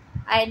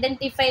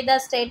 Identify the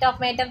state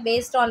of matter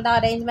based on the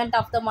arrangement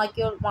of the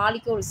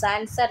molecules.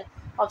 Answer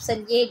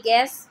option A,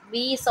 gas.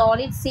 B,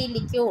 solid. C,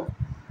 liquid.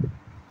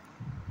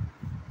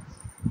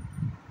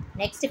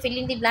 Next, fill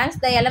in the blanks.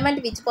 The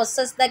element which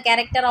possesses the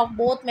character of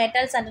both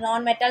metals and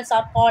non-metals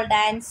are called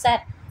answer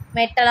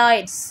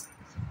metalloids.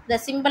 The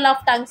symbol of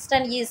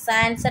tungsten is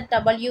answer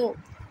W.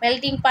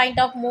 Melting point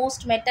of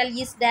most metal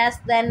is dash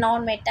than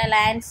non-metal.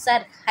 Answer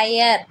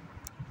higher.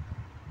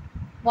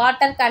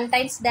 Water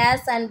contains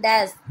dash and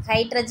dash.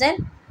 Hydrogen,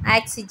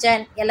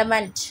 oxygen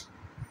element.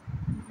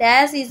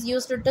 Dash is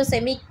used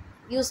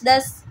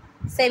as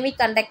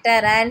semiconductor.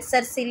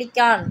 Answer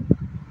silicon.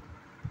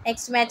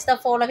 Next, match the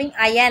following.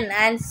 Iron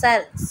answer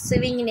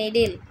sewing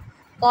needle.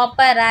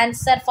 Copper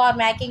answer for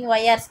making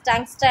wires.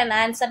 Tungsten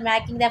answer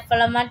making the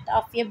filament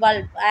of a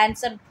bulb.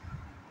 Answer.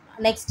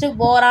 Next,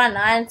 boron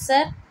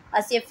answer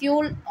as a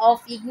fuel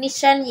of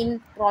ignition in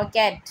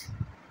rocket.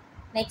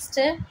 Next,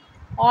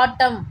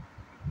 atom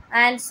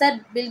answer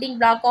building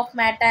block of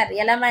matter.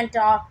 Element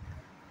or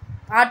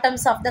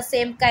atoms of the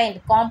same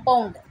kind.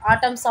 Compound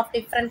atoms of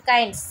different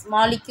kinds.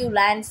 Molecule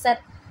answer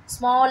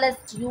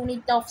smallest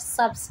unit of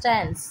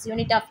substance.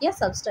 Unit of a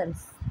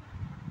substance.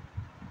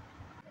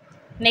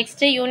 Next,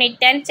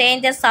 unit 10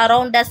 changes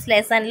around us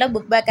lesson la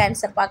book back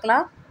answer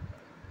பார்க்கலாம்.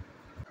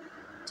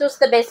 Choose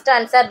the best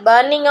answer.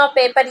 Burning of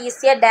paper is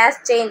a dash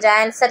change.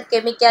 Answer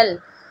chemical.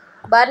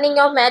 Burning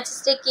of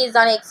matchstick is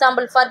an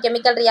example for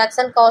chemical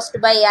reaction caused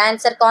by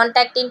answer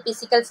contact in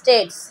physical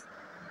states.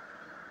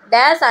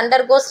 Dash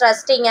undergoes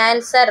rusting.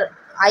 Answer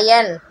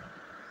iron.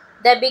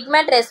 The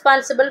pigment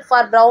responsible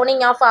for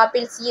browning of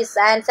apples is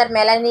answer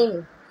melanin.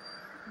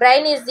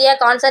 Brine is a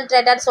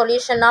concentrated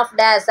solution of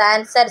dash.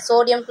 Answer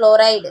sodium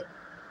chloride.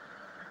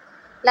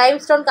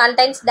 Limestone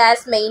contains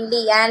dash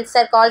mainly.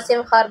 Answer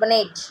calcium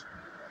carbonate.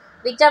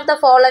 Which of the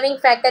following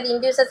factor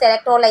induces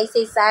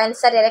electrolysis?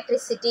 Answer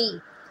electricity.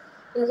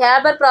 In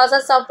Haber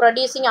process of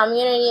producing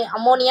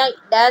ammonia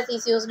dash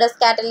is used as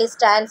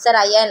catalyst. Answer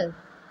iron.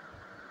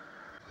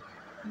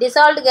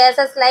 Dissolved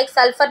gases like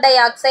sulfur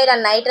dioxide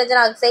and nitrogen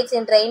oxides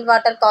in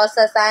rainwater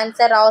causes.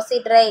 Answer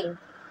acid rain.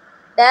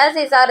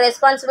 Gases are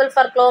responsible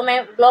for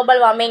global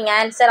warming.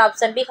 Answer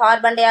option B,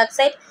 carbon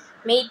dioxide,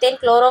 methane,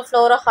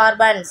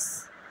 chlorofluorocarbons.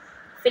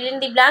 Fill in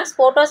the blanks.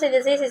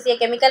 Photosynthesis is a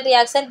chemical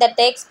reaction that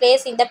takes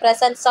place in the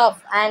presence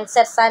of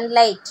answer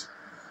sunlight.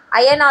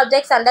 Iron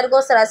objects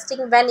undergoes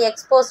rusting when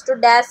exposed to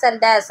dash and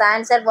dash.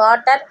 Answer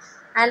water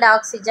and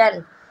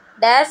oxygen.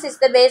 Dash is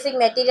the basic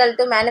material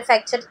to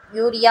manufacture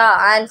urea.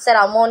 Answer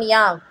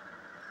ammonia.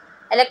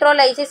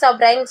 Electrolysis of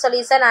brine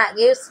solution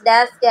gives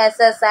dash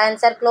gases.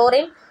 Answer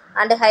chlorine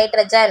and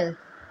hydrogen.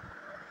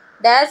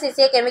 Dash is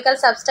a chemical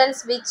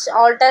substance which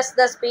alters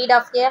the speed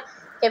of a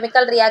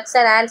chemical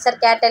reaction. Answer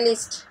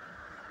catalyst.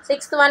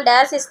 Sixth one,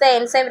 dash is the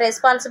enzyme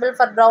responsible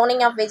for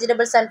browning of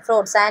vegetables and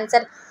fruits.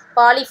 Answer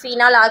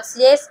polyphenol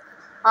oxidase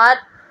or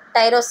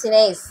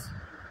tyrosinase.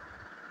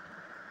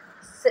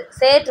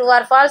 Say true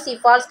or false.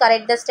 If false,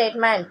 correct the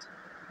statement.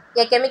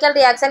 A chemical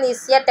reaction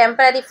is a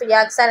temporary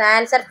reaction.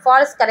 Answer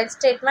false, correct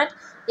statement.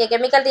 A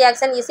chemical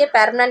reaction is a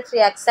permanent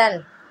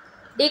reaction.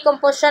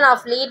 Decomposition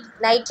of lead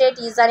nitrate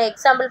is an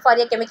example for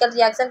a chemical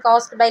reaction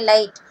caused by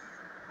light.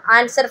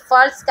 Answer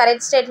false,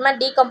 correct statement.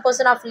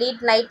 Decomposition of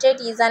lead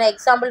nitrate is an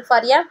example for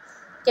a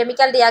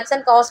chemical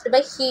reaction caused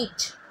by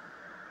heat.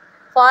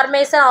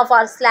 Formation of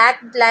a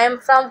slacked lime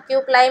from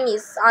quicklime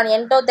is an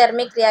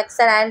endothermic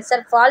reaction.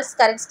 Answer false,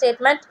 correct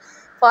statement.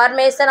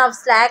 Formation of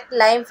slacked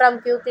lime from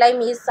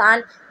quicklime is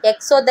an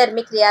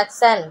exothermic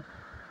reaction.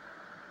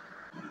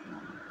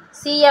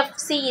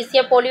 CFC is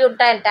a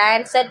pollutant.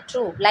 Answer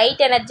true. Light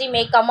energy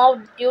may come out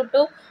due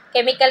to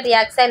chemical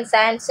reactions.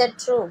 Answer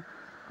true.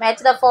 Match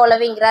the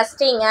following.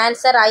 Rusting.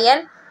 Answer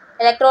iron.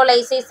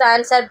 Electrolysis.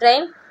 Answer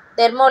brine.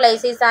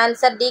 Thermolysis.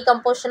 Answer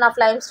decomposition of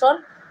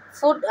limestone.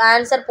 Food.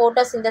 Answer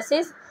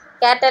photosynthesis.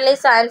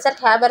 Catalyst. Answer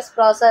Haber's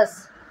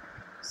process.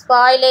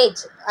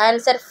 Spoilage.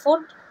 Answer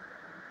food.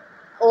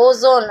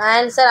 Ozone.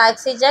 Answer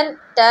oxygen.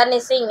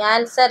 Tarnishing.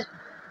 Answer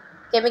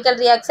chemical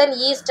reaction.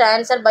 Yeast.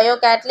 Answer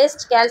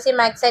biocatalyst. Calcium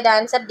oxide.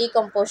 Answer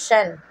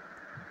decomposition.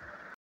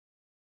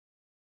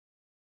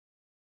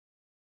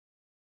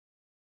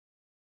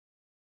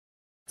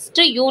 Next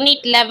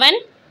unit 11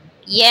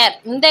 air.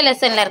 இந்த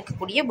லெசன்ல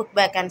இருக்கக்கூடிய book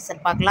back answer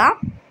பார்க்கலாம்.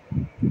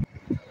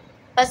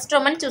 First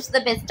one, choose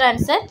the best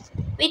answer.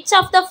 Which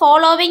of the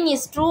following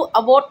is true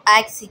about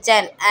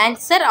oxygen?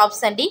 Answer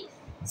option D,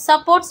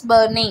 supports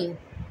burning.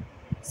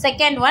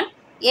 Second one,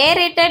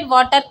 aerated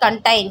water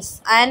contains.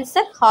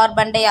 Answer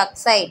carbon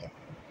dioxide.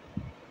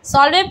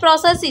 Solvay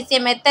process is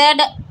a method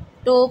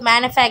to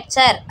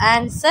manufacture.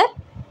 Answer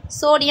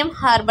sodium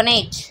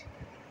carbonate.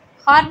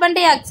 Carbon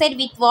dioxide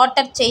with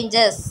water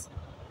changes.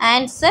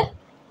 Answer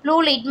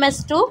blue litmus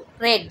to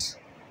red.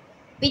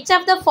 Which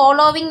of the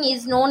following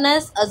is known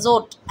as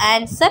azote?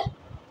 Answer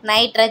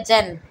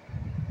nitrogen.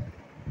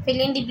 Fill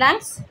in the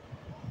blanks.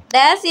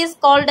 Dash is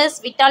called as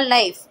vital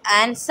life.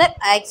 Answer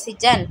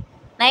oxygen.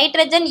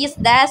 Nitrogen is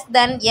dash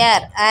than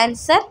air.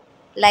 Answer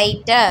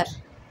lighter.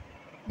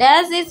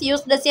 Dash is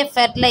used as a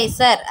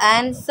fertilizer.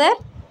 Answer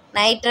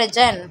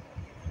nitrogen.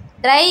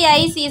 Dry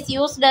ice is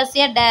used as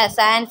a dash.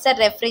 Answer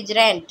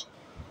refrigerant.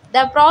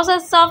 The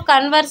process of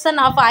conversion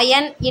of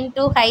iron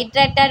into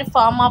hydrated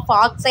form of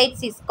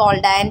oxides is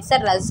called. Answer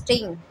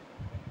rusting.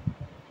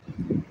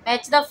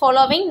 Match the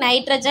following.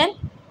 Nitrogen.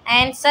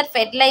 Answer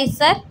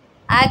fertilizer.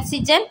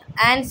 Oxygen.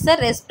 Answer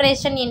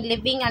respiration in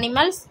living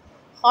animals.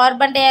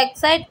 Carbon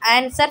dioxide.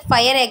 Answer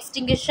fire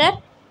extinguisher.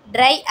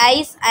 Dry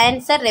ice.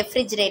 Answer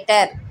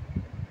refrigerator.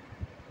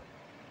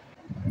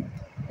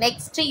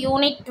 Next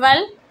unit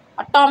 12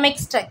 atomic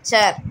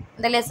structure.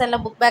 இந்த லெசன்ல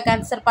book back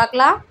answer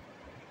பார்க்கலாம்.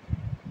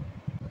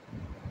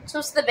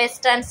 Choose the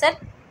best answer.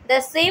 The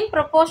same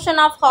proportion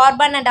of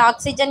carbon and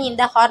oxygen in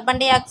the carbon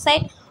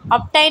dioxide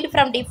obtained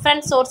from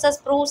different sources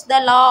proves the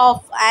law of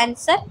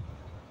answer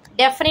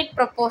definite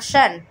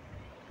proportion.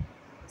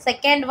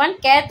 Second one,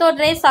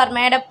 cathode rays are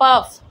made up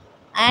of.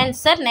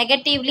 Answer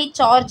negatively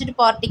charged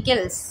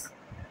particles.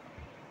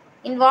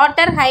 In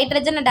water,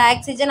 hydrogen and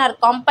oxygen are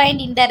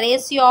combined in the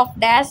ratio of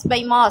dash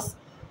by mass.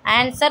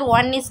 Answer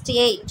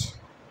 1:8.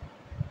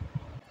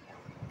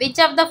 Which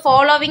of the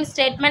following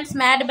statements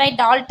made by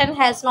Dalton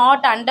has not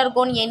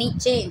undergone any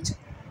change?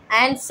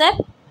 Answer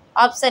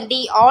option D.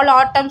 All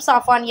atoms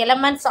of an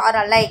element are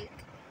alike.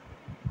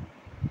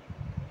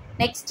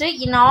 Next,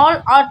 in all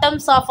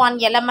atoms of an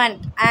element.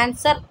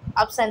 Answer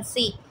option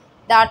C.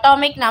 The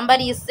atomic number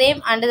is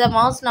same and the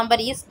mass number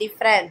is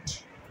different.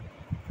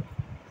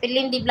 Fill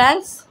in the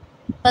blanks.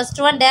 First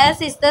one, dash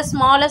is the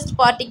smallest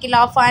particle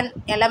of an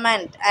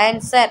element.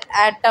 Answer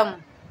atom.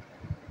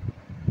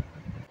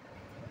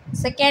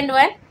 Second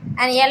one,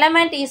 an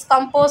element is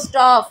composed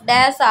of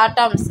dash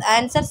atoms.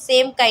 Answer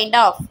same kind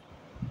of.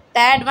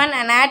 Third one,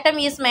 an atom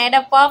is made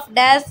up of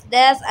dash,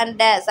 dash and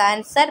dash.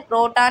 Answer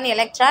proton,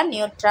 electron,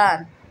 neutron.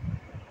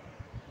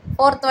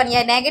 Fourth one,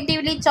 a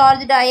negatively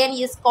charged ion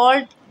is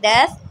called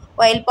dash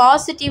while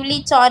positively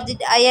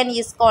charged ion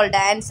is called.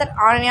 Answer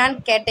anion,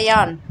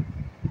 cation.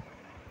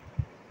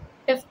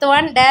 Fifth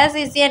one, dash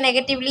is a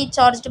negatively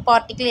charged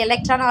particle,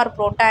 electron or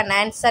proton.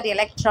 Answer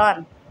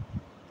electron.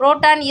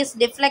 Proton is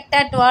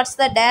deflected towards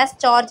the dash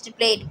charged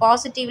plate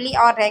positively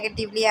or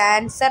negatively.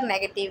 Answer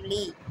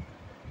negatively.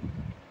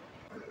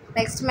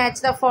 Next, match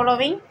the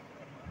following.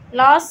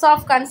 Laws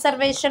of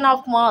conservation of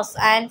mass.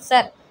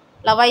 Answer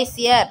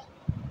Lavoisier.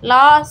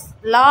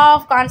 Law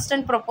of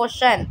constant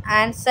proportion.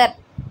 Answer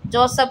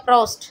Joseph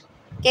Proust.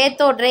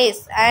 Cathode rays.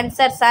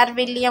 Answer Sir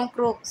William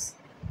Crookes.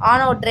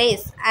 Anode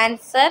rays.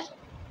 Answer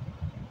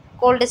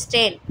cold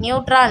stain.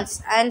 Neutrons.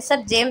 Answer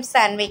James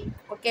Sandwick.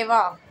 Okay,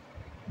 wow.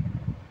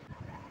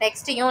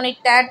 Next unit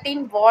 13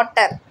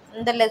 water.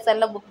 இந்த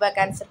லெசன்ல book back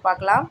answer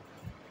பார்க்கலாம்.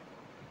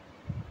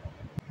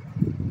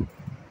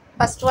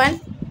 First one,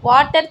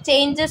 water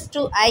changes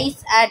to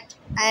ice at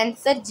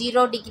answer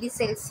 0 degree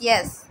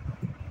Celsius.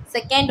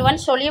 Second one,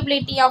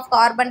 solubility of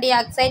carbon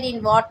dioxide in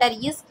water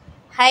is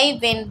high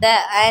when the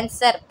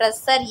answer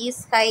pressure is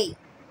high.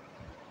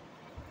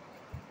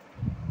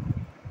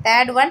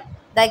 Third one,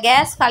 the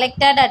gas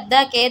collected at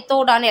the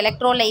cathode on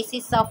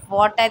electrolysis of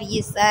water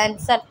is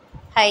answer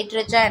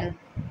hydrogen.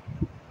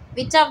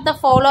 Which of the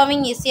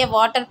following is a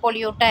water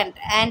pollutant?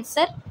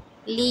 Answer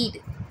lead.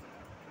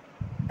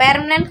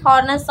 Permanent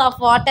hardness of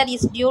water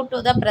is due to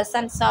the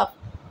presence of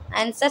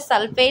answer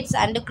sulfates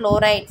and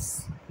chlorides.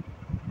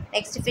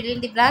 Next, fill in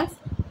the blanks.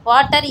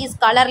 Water is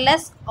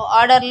colorless,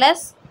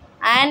 odorless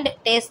and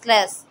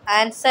tasteless.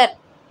 Answer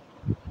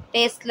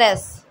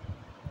tasteless.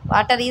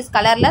 Water is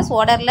colorless,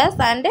 odorless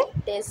and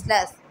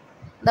tasteless.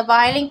 The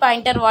boiling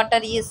point of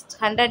water is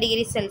 100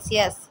 degrees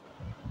Celsius.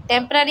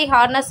 Temporary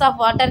hardness of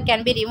water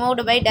can be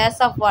removed by dash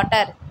of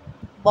water.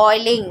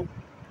 Boiling.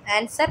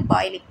 Answer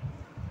boiling.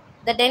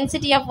 The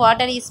density of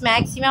water is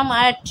maximum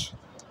at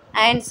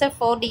answer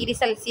 4 degrees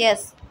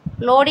Celsius.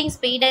 Loading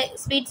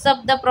speeds up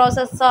the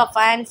process of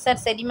answer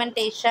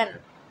sedimentation.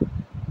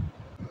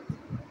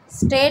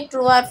 State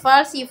true or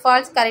false. If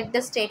false, correct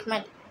the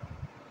statement.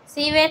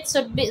 Sewage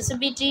should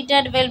be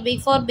treated well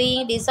before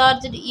being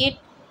discharged it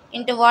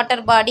into water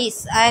bodies.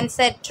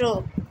 Answer true.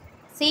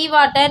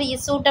 Seawater is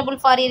suitable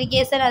for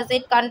irrigation as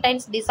it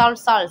contains dissolved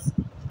salts.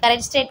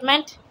 Correct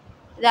statement.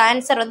 The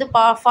answer is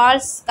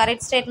false.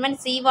 Correct statement.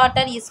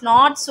 Seawater is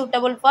not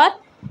suitable for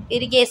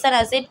irrigation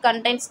as it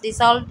contains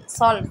dissolved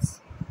salts.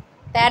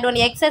 Third one,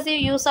 excessive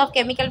use of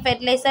chemical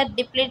fertilizer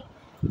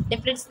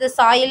depletes the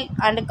soil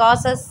and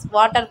causes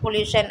water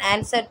pollution.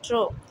 Answer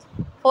true.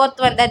 Fourth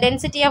one, the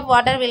density of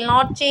water will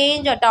not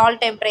change at all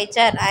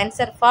temperature.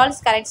 Answer false.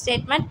 Correct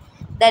statement.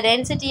 The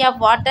density of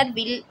water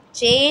will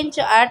change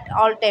at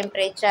all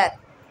temperature.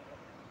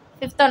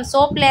 Fifth one,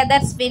 soap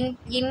lathers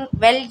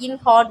well in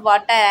hot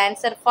water.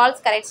 Answer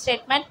false. Correct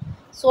statement.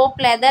 Soap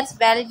lathers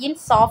well in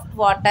soft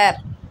water.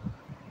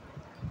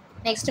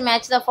 Next,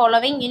 match the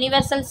following.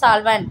 Universal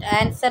solvent.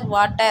 Answer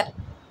water.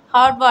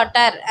 Hot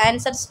water.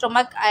 Answer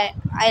stomach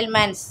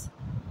ailments.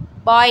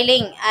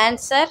 Boiling.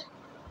 Answer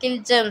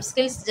kills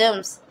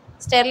germs.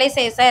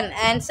 Sterilization.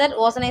 Answer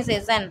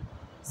ozonization.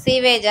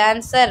 Sewage.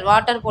 Answer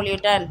water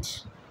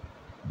pollutant.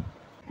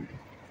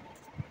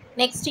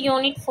 Next,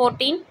 unit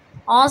 14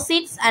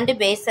 acids and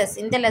bases.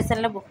 இந்த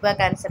லெசன்ல book back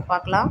answer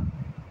பார்க்கலாம்.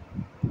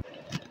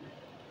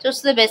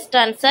 Choose the best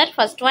answer.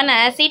 First one,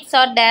 acids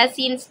are dash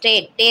in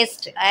state.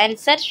 Taste.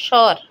 Answer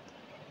sure.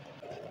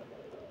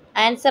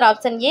 Answer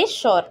option A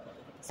sure.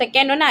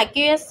 Second one,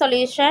 aqueous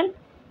solution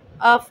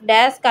of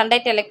dash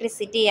conduct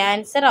electricity.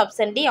 Answer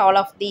option D all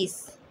of these.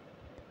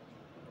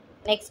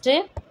 Next,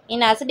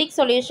 in acidic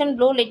solution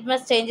blue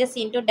litmus changes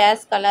into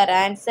dash color.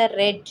 Answer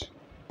red.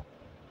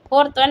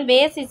 Fourth one,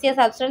 base is a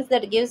substance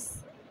that gives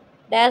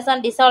dash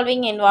on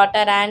dissolving in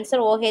water. Answer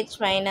OH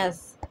minus.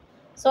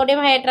 Sodium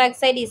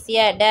hydroxide is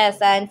a dash.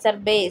 Answer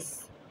base.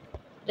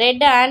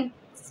 Red and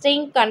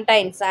string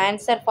contains.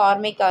 Answer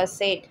formic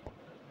acid.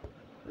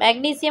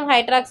 Magnesium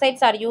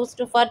hydroxides are used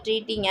for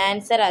treating.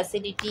 Answer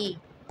acidity.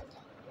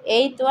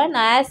 Eighth one,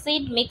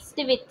 acid mixed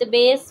with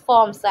base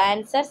forms.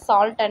 Answer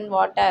salt and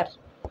water.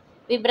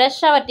 We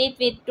brush our teeth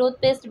with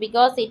toothpaste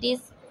because it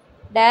is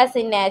dash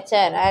in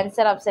nature.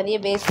 Answer option A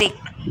basic.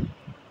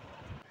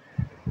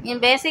 In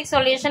basic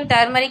solution,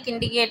 turmeric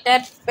indicator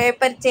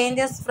paper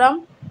changes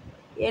from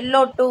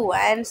yellow to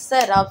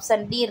answer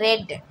option D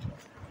red.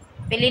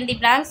 Fill in the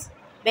blanks.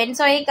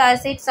 Benzoic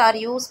acids are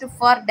used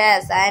for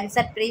dash.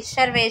 Answer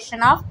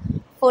preservation of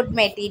food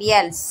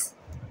materials.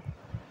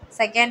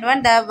 Second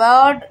one, the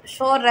word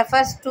sure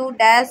refers to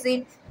dash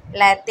in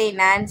Latin.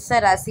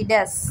 Answer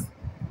acidus.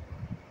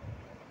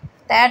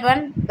 Third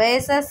one,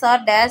 bases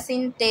are dash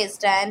in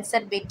taste.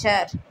 Answer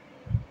bitter.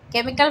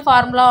 Chemical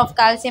formula of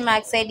calcium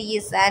oxide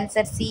is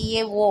answer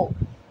CaO.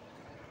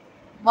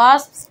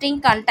 Wasp sting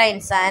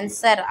contains.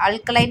 Answer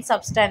alkaline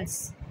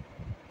substance.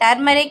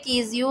 Turmeric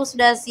is used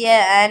as a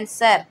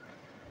answer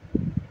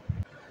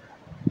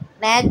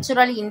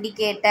natural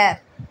indicator.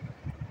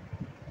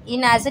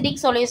 In acidic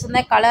solution,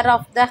 the color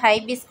of the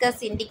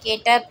hibiscus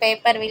indicator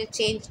paper will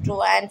change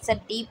to answer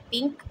deep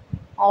pink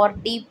or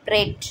deep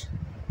red.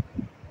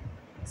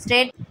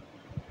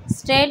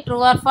 State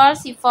true or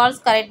false. If false,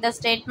 correct the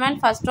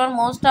statement. First one,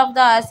 most of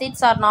the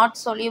acids are not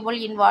soluble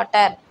in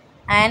water.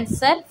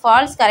 Answer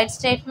false. Correct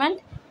statement.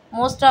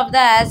 Most of the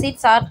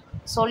acids are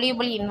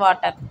soluble in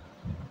water.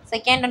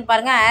 Second one,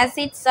 paranga,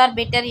 acids are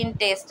bitter in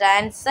taste.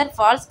 Answer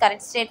false.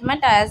 Correct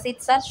statement.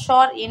 Acids are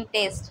sour in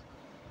taste.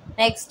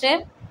 Next,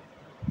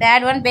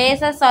 third one,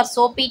 bases are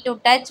soapy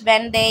to touch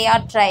when they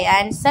are dry.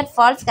 Answer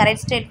false. Correct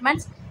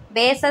statements.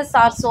 Bases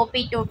are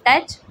soapy to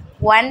touch.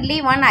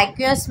 Only one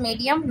aqueous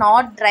medium,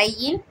 not dry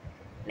in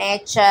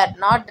nature.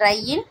 Not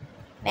dry in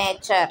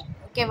nature.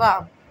 Okay,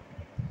 wow.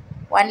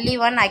 Only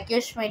one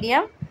aqueous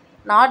medium,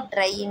 not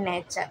dry in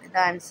nature. The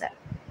answer.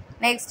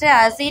 Next,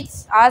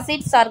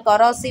 acids are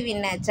corrosive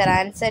in nature.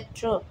 Answer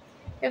true.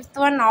 Fifth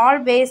one, all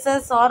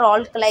bases are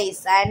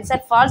alkalis.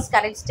 Answer false.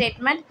 Correct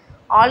statement.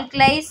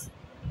 Alkalis,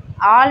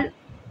 all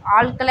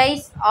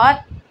alkalis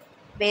are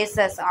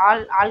bases.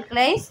 All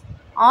alkalis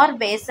are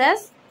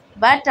bases,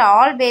 but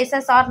all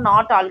bases are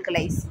not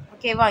alkalis.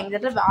 ஓகேவா, இந்த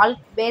இடத்துல all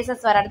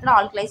bases வர இடத்துல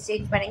alkalis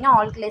change பண்ணிங்க,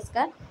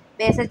 ஆல்கலைஸ்க்கு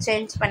bases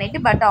change பண்ணிவிட்டு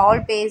but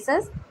all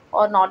bases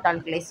R not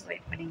alkalis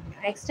right பண்ணிங்க.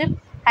 Next,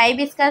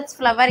 hibiscus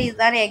flower is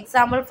an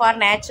example for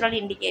natural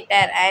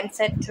indicator.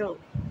 Answer true.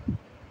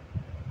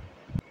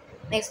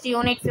 Next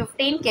unit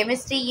 15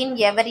 chemistry in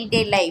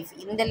everyday life.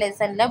 இந்த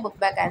லெசனில் புக்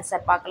பேக்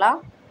ஆன்சர் பார்க்கலாம்.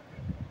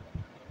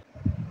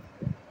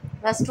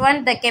 First one,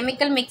 the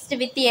chemical mixed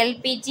with the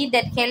LPG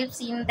that helps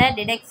in the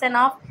detection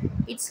of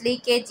its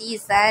leakage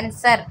is.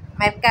 Answer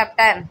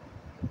mercaptan.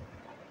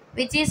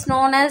 Which is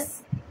known as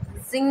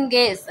zinc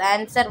gas.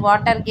 Answer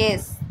water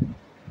gas.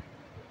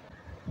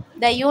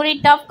 The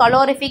unit of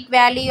calorific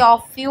value of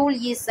fuel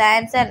is.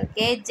 Answer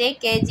kJ,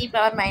 kg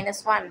power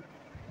minus 1.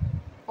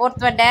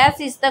 Fourth one, dash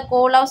is the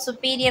coal of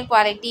superior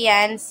quality.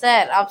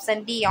 Answer option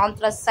D,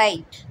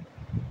 anthracite.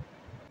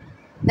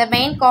 The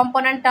main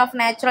component of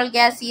natural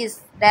gas is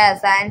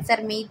dash. Answer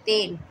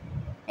methane.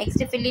 Next,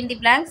 fill in the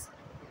blanks.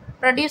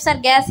 Producer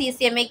gas is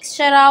a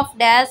mixture of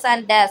dash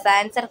and dash.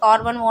 Answer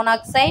carbon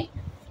monoxide,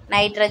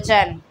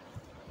 nitrogen.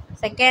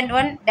 Second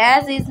one,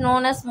 dash is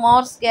known as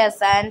Morse gas.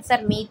 Answer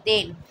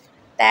methane.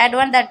 Third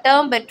one, the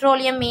term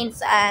petroleum means.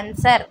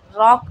 Answer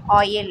rock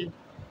oil.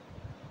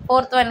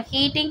 Fourth one,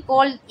 heating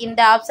coal in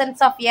the absence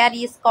of air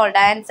is called.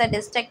 Answer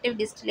destructive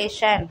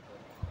distillation.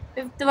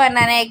 Fifth one,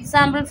 an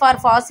example for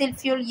fossil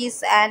fuel is.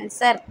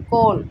 Answer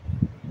coal.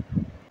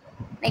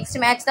 Next,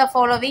 match the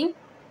following.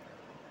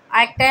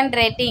 Octane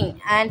rating.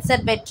 Answer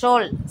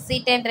petrol.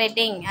 Cetane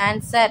rating.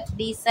 Answer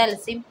diesel.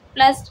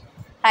 Simplest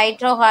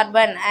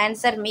hydrocarbon.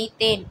 Answer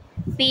methane.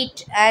 Peat.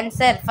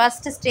 Answer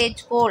first stage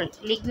coal.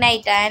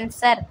 Lignite.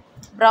 Answer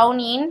brown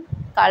in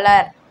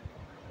color.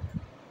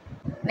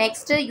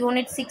 Next,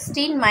 unit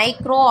 16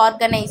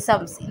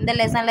 microorganisms. இந்த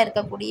லெசனில்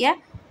இருக்கக்கூடிய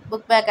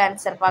book back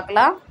answer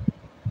பார்க்கலாம்.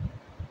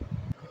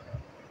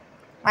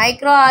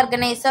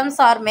 Microorganisms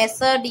are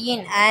measured in.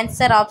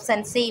 Answer option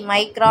C,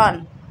 micron.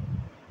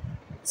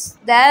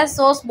 That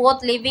shows both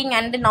living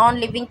and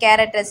non-living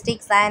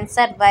characteristics.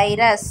 Answer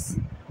virus.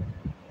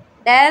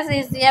 Dash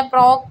is a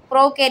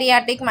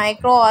prokaryotic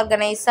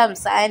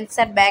microorganisms.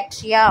 Answer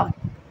bacteria.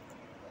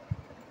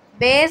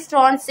 Based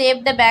on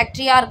shape, the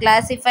bacteria are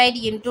classified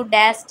into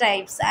dash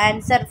types.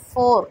 Answer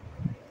 4.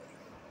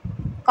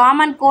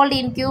 Common cold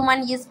in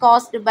human is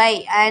caused by.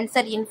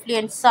 Answer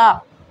influenza.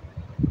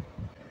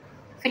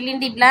 Fill in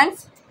the blanks.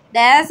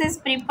 Dash is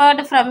prepared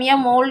from a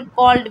mold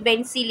called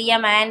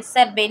Penicillium.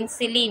 Answer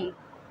penicillin.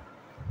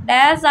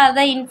 Dash are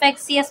the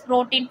infectious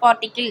protein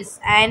particles.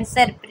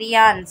 Answer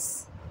prions.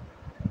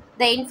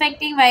 The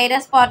infecting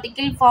virus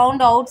particle found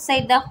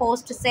outside the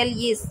host cell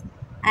is.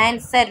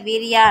 Answer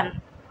virion.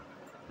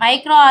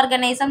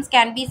 Microorganisms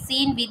can be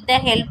seen with the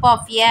help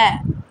of a.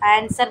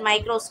 Answer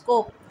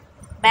microscope.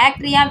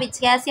 Bacteria which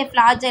has a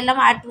flagellum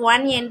at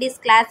one end is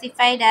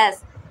classified as.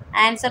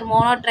 Answer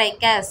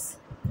monotrichous.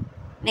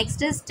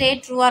 Next, state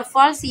true or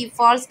false. If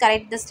false,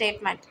 correct the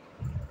statement.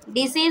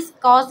 Disease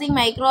causing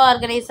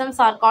microorganisms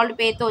are called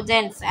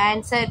pathogens.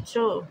 Answer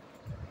true.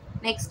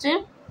 Next,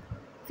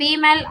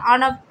 female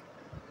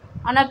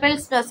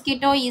Anopheles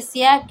mosquito is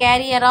a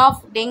carrier of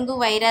dengue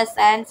virus.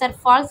 Answer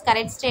false.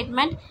 Correct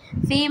statement.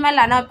 Female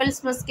Anopheles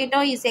mosquito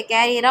is a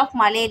carrier of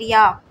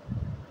malaria.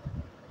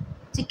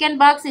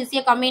 Chickenpox is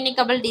a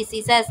communicable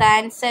disease.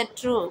 Answer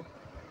true.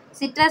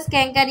 Citrus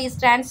canker is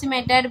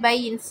transmitted by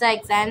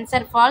insects.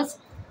 Answer false.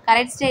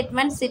 Correct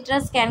statement.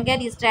 Citrus canker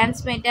is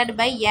transmitted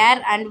by air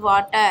and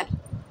water.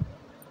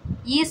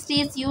 Yeast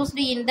is used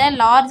in the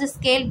large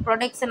scale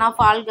production of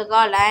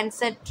alcohol.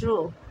 Answer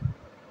true.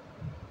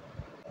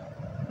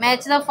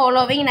 Match the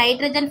following.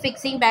 Nitrogen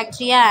fixing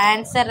bacteria.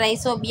 Answer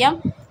Rhizobium.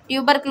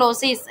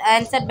 Tuberculosis.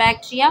 Answer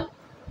bacteria.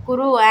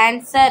 Kuru.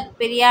 Answer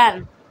Prion.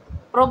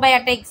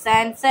 Probiotics.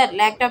 Answer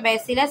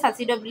Lactobacillus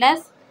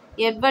acidophilus.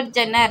 Edward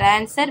Jenner.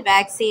 Answer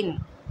vaccine.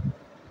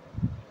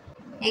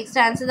 Next,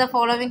 answer the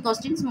following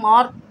questions.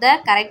 Mark the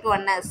correct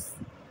ones.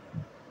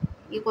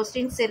 These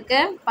questions இருக்கு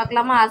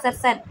பார்க்கலாமா.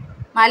 assertion.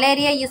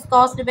 Malaria is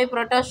caused by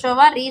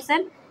protozoa.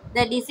 Reason,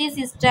 the disease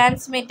is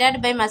transmitted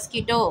by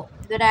mosquito.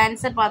 இதோட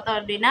answer பார்த்தோம்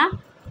அப்படின்னா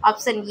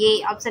option A.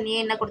 Option A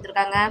என்ன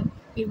கொடுத்துருக்காங்க.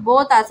 If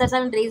both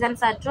assertion and reasons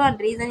are true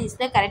and reason is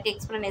the correct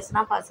explanation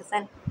of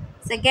assertion.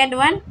 Second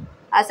one,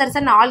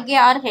 assertion algae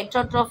are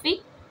heterotrophic.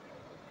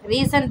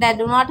 Reason, they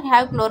do not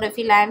have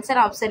chlorophyll. Answer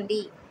option D.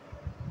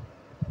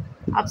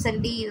 Option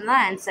D is the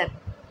answer.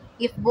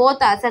 If both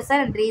assertion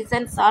and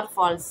reasons are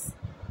false.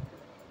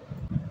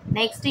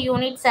 Next,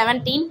 unit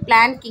 17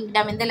 plant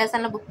kingdom. இந்த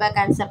லெசன்ல book back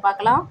answer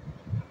பார்க்கலாம்.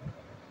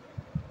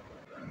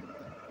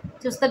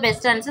 Choose the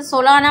best answer.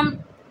 Solanum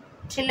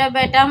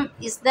trilobatum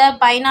is the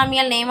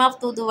binomial name of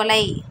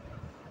தூதுவளை.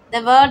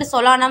 The word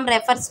Solanum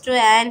refers to.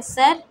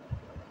 Answer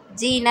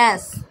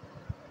genus.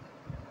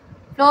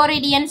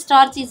 Floridian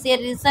starch is a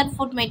reserve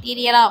food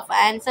material of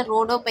answer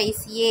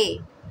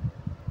Rhodopaceae.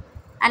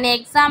 An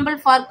example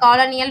for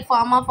colonial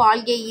form of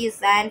algae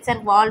is answer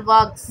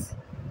volvox.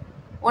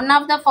 One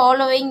of the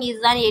following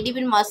is an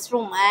edible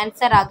mushroom.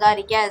 Answer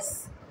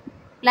agaricus.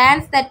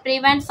 Plants that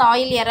prevent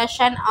soil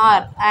erosion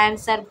are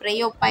answer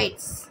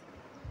bryophytes.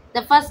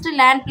 The first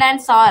land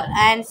plants are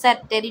answer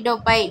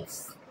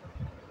pteridophytes.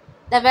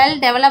 The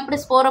well-developed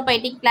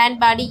sporophytic plant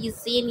body is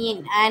seen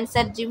in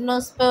answer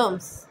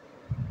gymnosperms.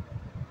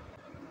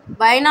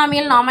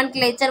 Binomial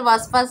nomenclature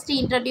was first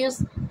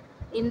introduced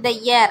in the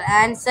year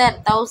answer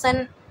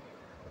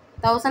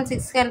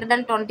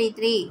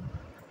 1623.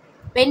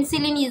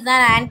 Penicillin is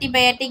an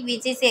antibiotic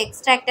which is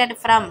extracted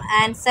from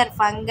answer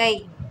fungi.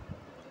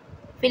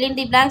 Fill in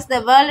the blanks.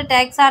 The word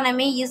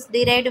taxonomy is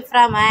derived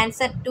from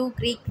answer two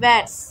Greek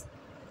words.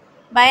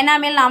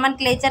 Binomial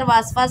nomenclature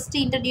was first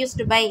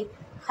introduced by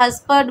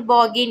Huspert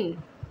Boggin.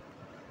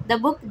 The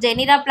book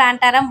Genera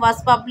Plantarum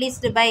was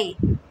published by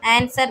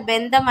answer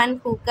Bentham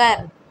and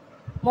Hooker.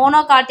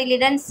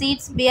 Monocotyledon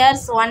seeds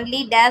bears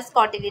only dash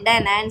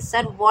cotyledon.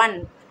 Answer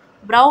 1.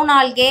 Brown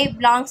algae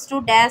belongs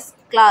to dash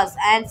class.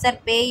 Answer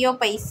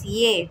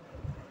Paeopaceae.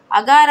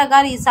 Agar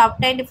agar is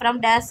obtained from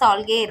dash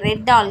algae,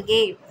 red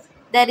algae.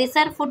 The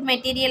reserve food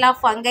material of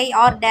fungi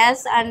are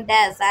dash and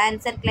dash.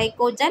 Answer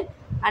glycogen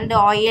and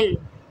oil.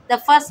 The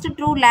first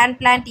true land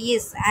plant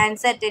is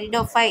answer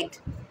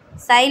pteridophyte.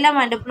 Xylem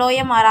and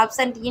phloem are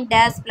absent in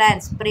dash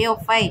plants.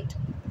 Bryophyte.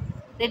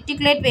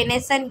 Reticulate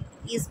venation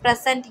is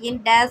present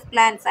in dash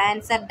plants.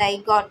 Answer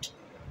digot.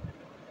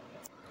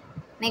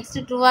 Next,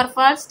 true or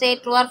false.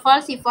 State true or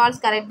false. If false,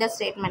 correct the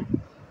statement.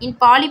 In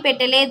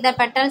polypetalae, the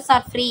petals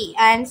are free.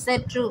 Answer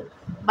true.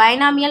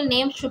 Binomial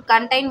name should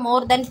contain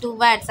more than two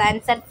words.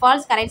 Answer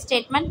false. Correct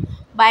statement.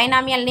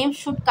 Binomial name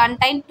should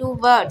contain two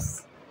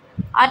words.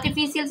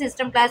 Artificial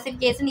system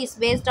classification is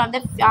based on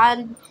a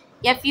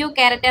few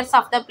characters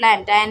of the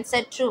plant.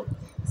 Answer true.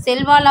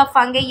 Cell wall of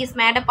fungi is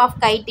made up of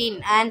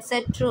chitin.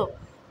 Answer true.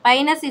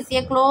 Pinus is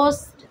a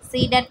closed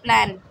seeded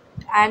plant.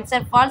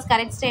 Answer false.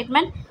 Correct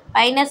statement.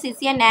 Pinus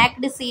is a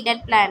naked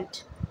seeded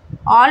plant.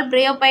 All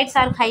bryophytes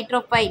are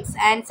hydrophytes.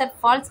 Answer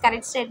false.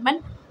 Correct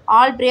statement.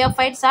 All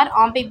bryophytes are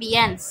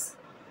amphibians.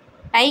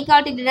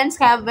 Dicotyledons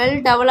have well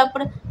developed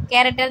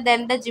character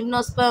than the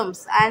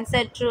gymnosperms.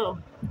 Answer true.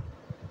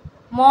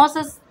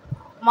 Mosses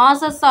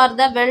are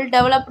the well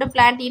developed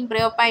plant in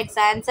bryophytes.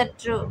 Answer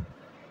true.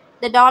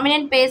 The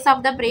dominant phase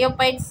of the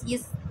bryophytes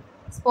is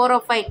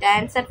sporophyte.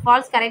 Answer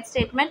false. Correct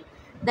statement.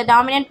 The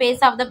dominant phase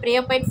of the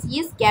bryophytes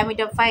is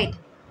gametophyte.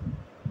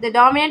 The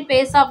dominant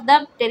phase of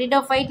the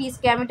pteridophyte is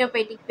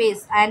gametophytic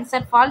phase.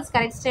 Answer false.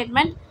 Correct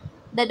statement.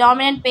 The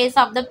dominant phase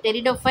of the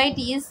pteridophyte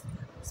is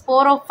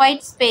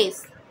sporophyte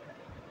phase.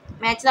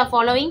 Match the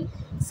following.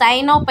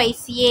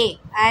 Cyanopaceae.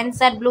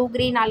 Answer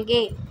blue-green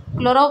algae.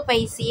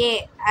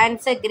 Chlorophyceae.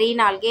 Answer green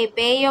algae.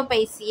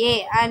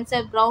 Paeopaceae.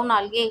 Answer brown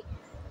algae.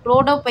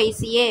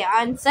 Rhodopaceae.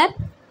 Answer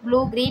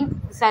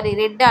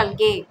red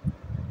algae.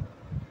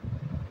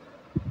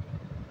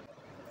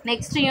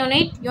 Next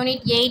unit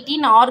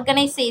 18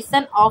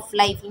 Organization of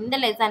Life. In the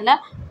lesson la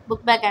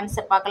book back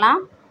answer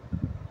paakalam.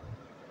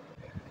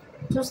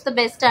 Choose the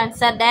best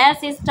answer.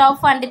 Dash is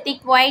tough and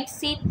thick white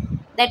sheath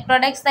that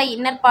protects the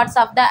inner parts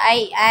of the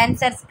eye.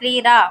 Answer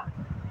sclera.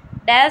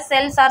 Dash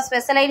cells are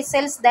specialized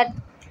cells that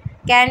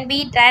can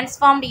be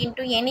transformed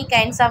into any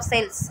kinds of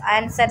cells.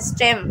 Answer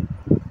stem.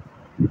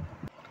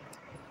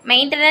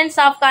 Maintenance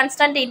of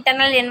constant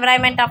internal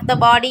environment of the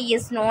body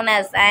is known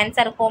as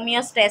answer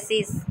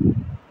homeostasis.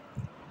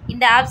 In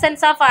the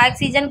absence of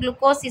oxygen,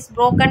 glucose is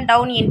broken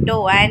down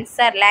into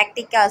answer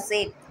lactic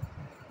acid.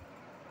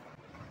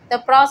 The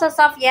process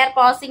of air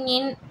passing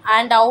in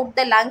and out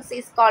the lungs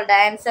is called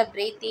answer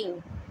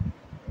breathing.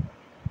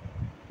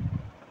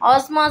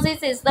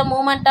 Osmosis is the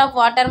movement of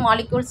water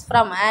molecules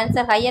from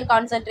answer higher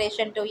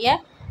concentration to a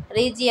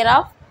region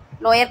of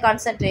lower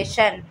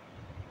concentration.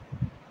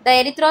 The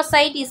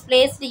erythrocyte is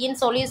placed in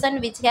solution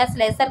which has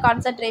lesser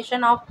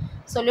concentration of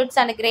solutes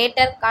and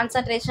greater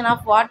concentration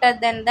of water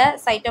than the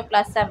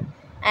cytoplasm.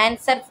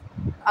 Answer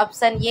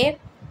option A,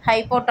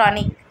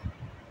 hypotonic.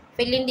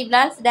 Fill in the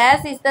blanks.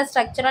 Dash is the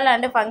structural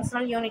and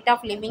functional unit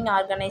of living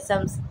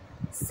organisms.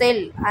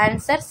 Cell.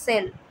 Answer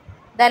cell.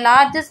 The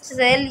largest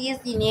cell is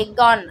in egg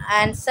on.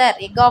 Answer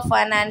egg of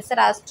an answer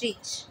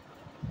ostrich.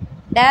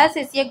 Dash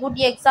is a good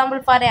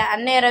example for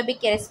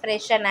anaerobic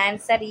respiration.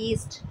 Answer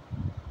yeast.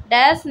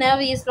 Dash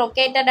nerve is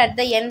located at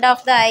the end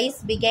of the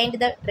eyes behind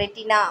the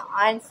retina.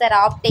 Answer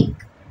optic.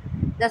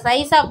 The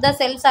size of the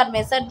cells are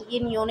measured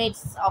in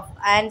units of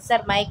answer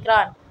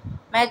micron.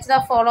 Match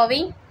the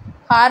following.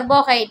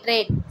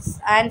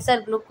 Carbohydrates.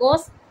 Answer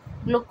glucose.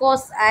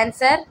 Glucose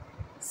answer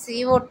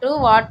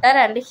CO2, water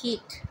and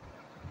heat.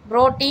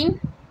 Protein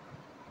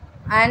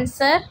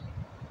answer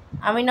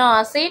amino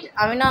acid.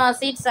 Amino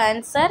acids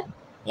answer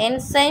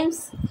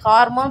enzymes,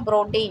 hormone,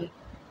 protein.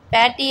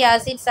 Fatty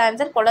acids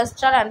answer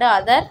cholesterol and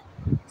other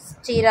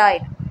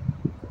steroid.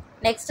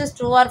 Next is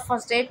true or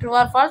false. State true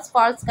or false.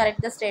 False.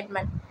 Correct the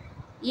statement.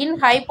 In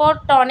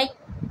hypotonic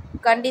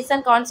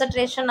condition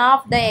concentration of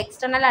the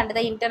external and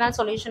the internal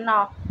solution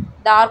of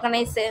the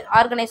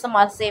organism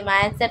are same.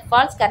 Answer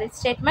false. Correct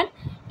statement.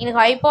 In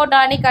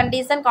hypotonic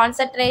condition,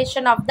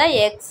 concentration of the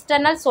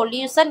external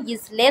solution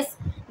is less.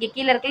 இங்கே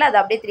கீழே இருக்குல்ல அது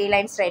அப்படியே 3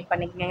 lines right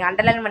பண்ணிக்கோங்க.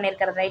 Underline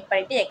பண்ணியிருக்கிறத right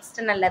பண்ணிவிட்டு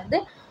எக்ஸ்டர்னல்லேருந்து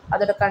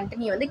அதோட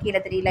continue வந்து கீழே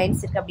 3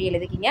 லைன்ஸ் இருக்குது அப்படியே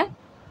எழுதிக்கிங்க.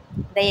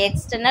 The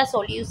external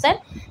solution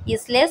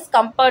is less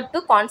compared to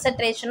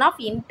concentration of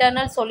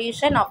internal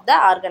solution of the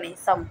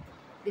organism.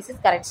 This is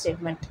correct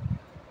statement.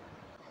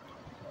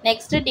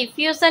 Next,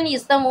 diffusion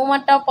is the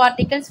movement of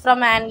particles from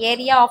an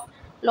area of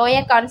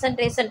lower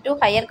concentration to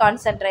higher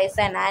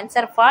concentration.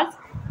 Answer false.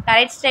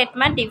 Correct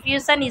statement.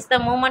 Diffusion is the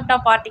movement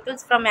of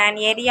particles from an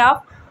area of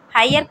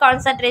higher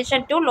concentration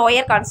to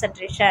lower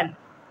concentration.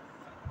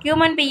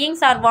 Human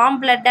beings are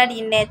warm-blooded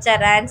in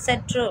nature. Answer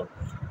true.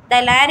 The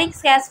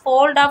larynx has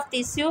fold of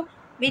tissue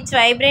which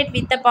vibrate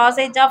with the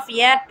passage of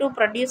air to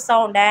produce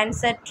sound.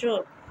 Answer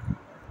true.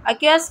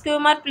 Aqueous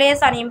humor plays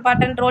an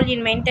important role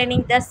in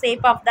maintaining the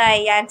shape of the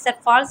eye. Answer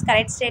false.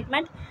 Correct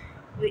statement.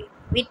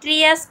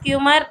 Vitreous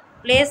humor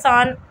plays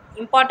an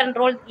important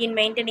role in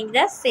maintaining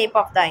the shape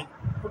of the eye.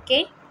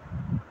 Okay.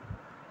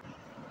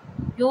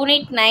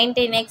 Unit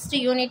 19. Next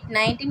unit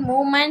 19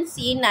 movements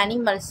in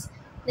animals.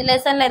 The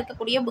lesson la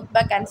irukkudiya book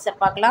back answer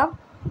paakalam.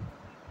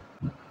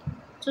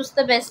 Choose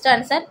the best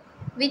answer.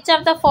 Which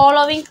of the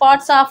following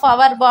parts of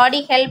our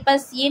body help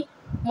us in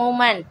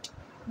movement?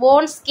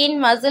 Bone, skin,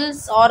 muscles,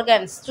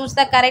 organs. Choose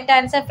the correct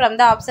answer from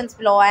the options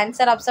below.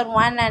 Answer option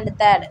 1 and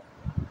 3rd.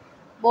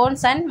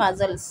 Bones and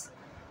muscles.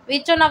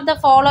 Which one of the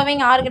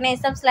following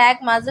organisms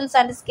lack muscles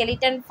and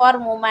skeleton for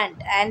movement?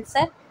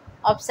 Answer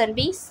option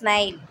B,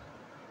 snail.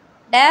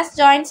 Dash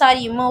joints are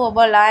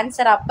immovable.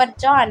 Answer upper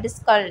jaw and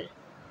skull.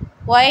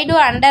 Why do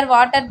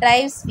underwater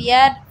dives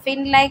wear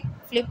fin-like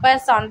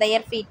flippers on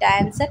their feet?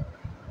 Answer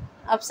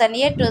option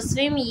A, to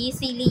swim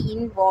easily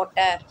in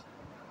water.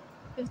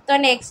 Fifth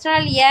one,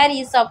 external air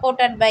is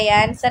supported by.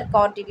 Answer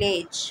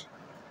cartilage.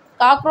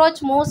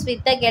 Cockroach moves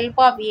with the help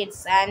of its.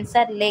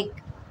 Answer leg.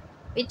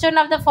 Which one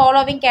of the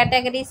following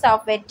categories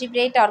of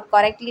vertebrate are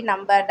correctly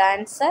numbered?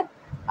 Answer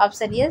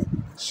option is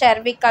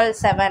cervical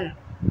 7.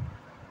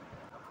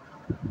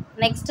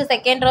 Next,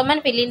 second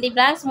Roman, fill in the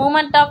blanks.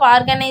 Movement of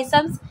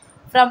organisms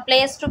from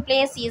place to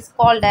place is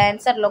called.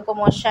 Answer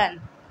locomotion.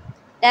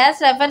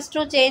 Dash refers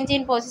to change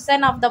in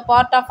position of the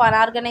part of an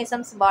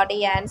organism's body.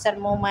 Answer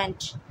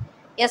movement.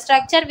 A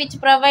structure which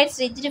provides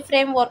rigid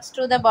frameworks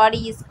to the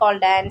body is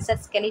called. Answer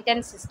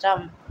skeleton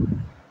system.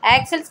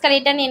 Axial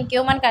skeleton in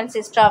human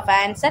consists of.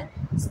 Answer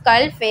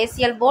skull,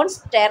 facial bones,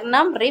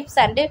 sternum, ribs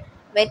and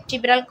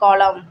vertebral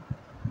column.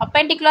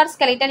 Appendicular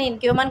skeleton in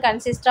human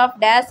consists of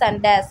dash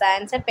and dash.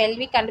 Answer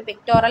pelvic and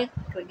pectoral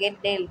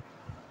girdle.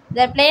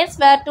 The place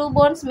where two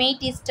bones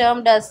meet is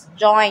termed as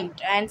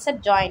joint. Answer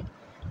joint.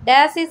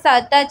 Dash is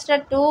attached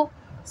to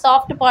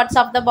soft parts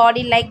of the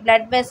body like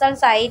blood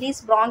vessels,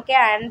 iris, bronchi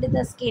and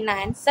the skin.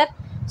 Answer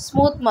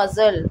smooth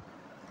muscle.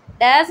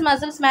 Dash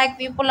muscles make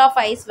pupil of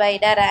eyes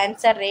wider.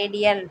 Answer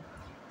radial.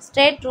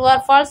 State true or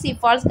false. If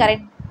false,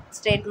 correct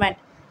statement.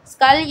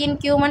 Skull in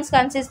humans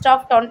consists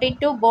of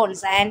 22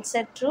 bones.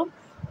 Answer true.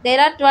 There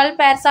are 12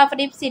 pairs of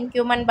ribs in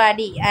human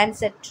body.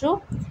 Answer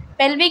true.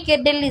 Pelvic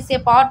girdle is a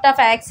part of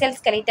axial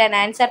skeleton.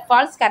 Answer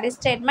false. Correct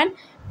statement.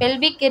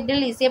 Pelvic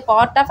girdle is a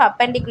part of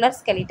appendicular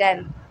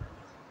skeleton.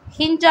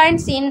 Hinge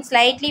joints in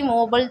slightly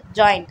movable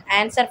joint.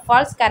 Answer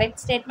false. Correct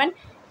statement.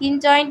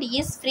 Hinge joint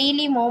is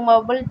freely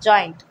movable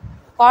joint.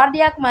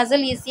 Cardiac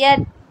muscle is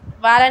a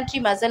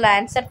voluntary muscle.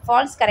 Answer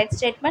false. Correct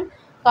statement.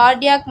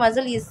 Cardiac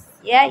muscle is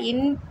a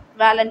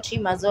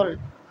involuntary muscle.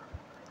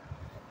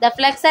 The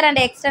flexor and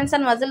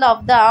extension muscle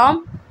of the arm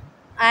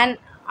and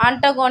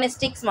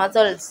antagonistic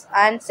muscles.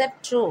 Answer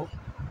true.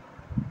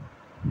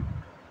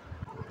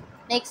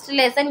 Next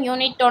lesson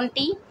unit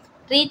 20,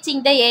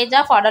 reaching the age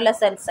of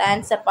adolescence.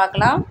 Answer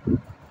paakalam.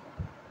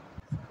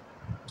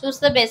 Choose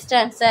the best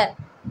answer.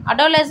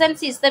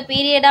 Adolescence is the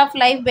period of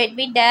life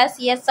between dash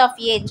years of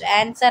age.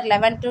 Answer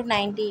 11 to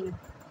 19.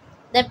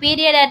 The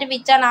period at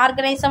which an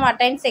organism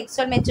attains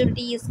sexual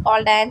maturity is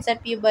called. Answer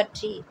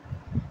puberty.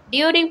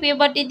 During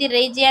puberty, the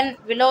region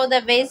below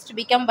the waist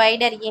become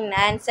wider in.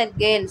 Answer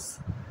girls.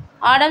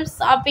 Adam's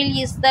apple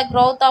is the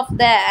growth of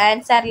the.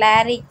 Answer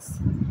larynx.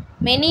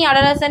 Many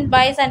adolescent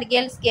boys and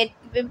girls get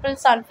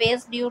pimples on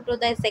face due to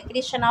the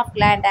secretion of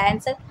gland.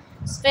 Answer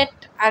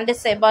sweat and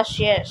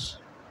sebaceous.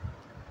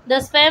 The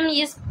sperm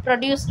is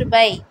produced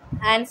by.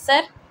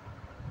 Answer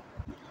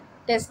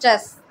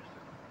testes.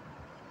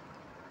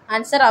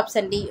 Answer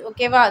option D.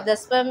 Okay, wow. The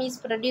sperm is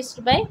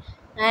produced by.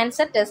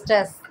 Answer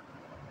testes.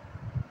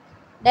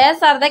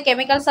 Dash are the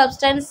chemical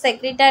substance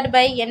secreted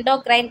by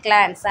endocrine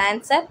glands.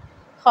 Answer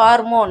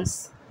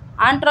hormones.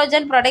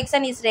 Androgen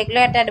production is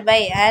regulated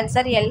by.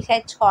 Answer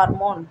LH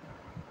hormone.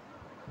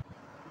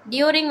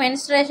 During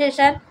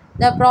menstruation,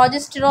 the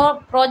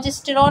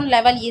progesterone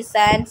level is.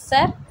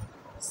 Answer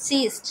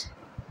ceased.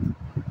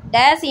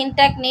 Dash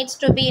intake needs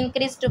to be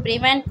increased to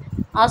prevent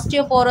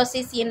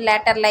osteoporosis in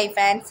later life.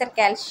 Answer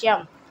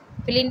calcium.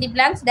 Fill in the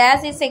blanks.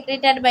 Dash is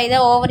secreted by the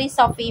ovaries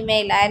of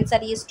female. Answer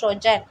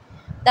estrogen.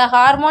 The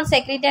hormones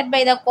secreted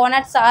by the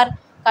gonads are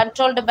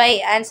controlled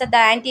by answer the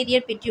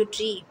anterior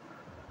pituitary.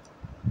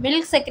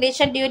 Milk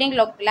secretion during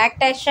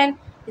lactation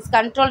is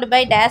controlled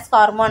by DAS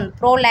hormone,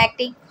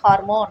 prolactic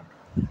hormone.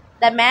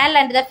 The male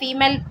and the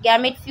female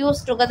gamete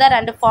fuse together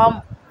and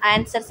form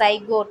answer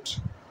zygote.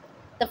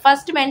 The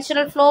first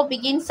menstrual flow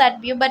begins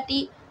at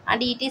puberty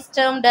and it is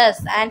termed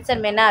as answer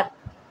menarche.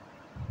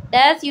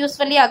 DAS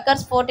usually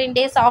occurs 14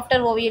 days after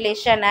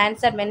ovulation,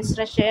 answer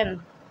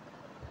menstruation.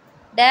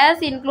 DAS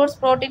includes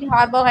protein,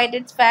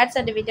 carbohydrates, fats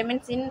and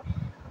vitamins in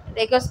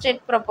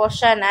requisite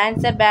proportion,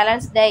 answer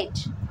balanced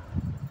diet.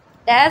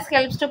 DAS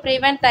helps to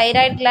prevent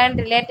thyroid gland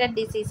related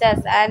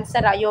diseases,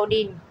 answer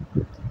iodine.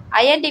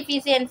 Iron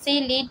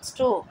deficiency leads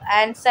to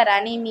answer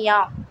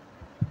anemia.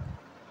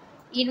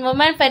 In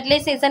women,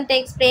 fertilization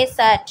takes place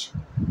at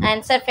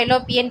answer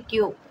fallopian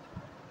tube.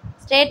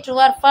 State true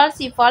or false.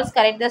 If false,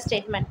 correct the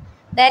statement.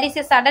 There is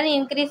a sudden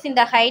increase in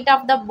the height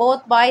of the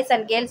both boys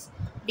and girls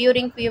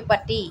during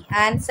puberty.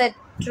 Answer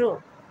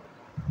true.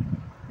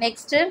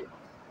 Next, the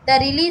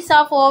release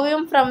of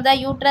ovum from the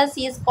uterus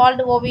is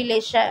called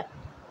ovulation.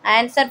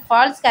 Answer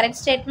false. Correct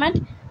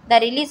statement. The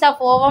release of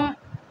ovum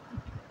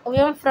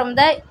from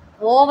the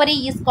ovary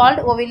is called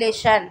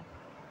ovulation.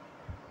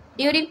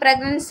 During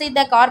pregnancy,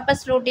 the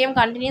corpus luteum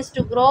continues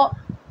to grow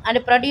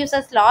and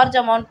produces large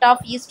amount of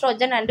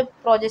estrogen and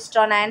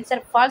progesterone.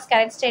 Answer false.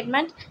 Correct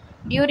statement.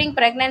 During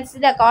pregnancy,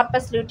 the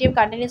corpus luteum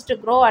continues to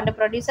grow and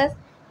produces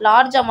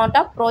large amount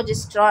of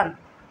progesterone.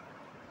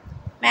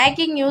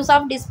 Making use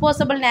of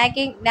disposable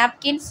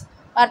napkins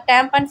or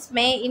tampons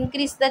may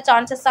increase the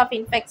chances of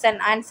infection.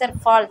 Answer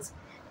false.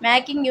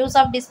 Making use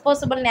of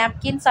disposable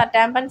napkins or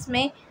tampons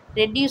may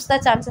reduce the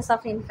chances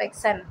of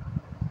infection.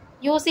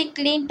 Using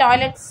clean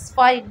toilets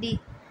for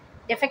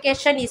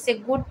defecation is a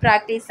good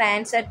practice.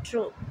 Answer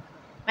true.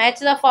 Match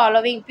the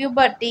following: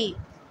 puberty,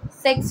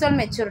 sexual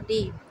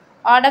maturity,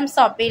 Adam's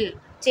apple,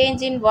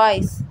 change in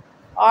voice,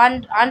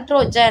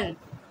 androgen,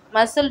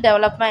 muscle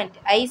development,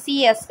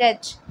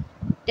 ICSH,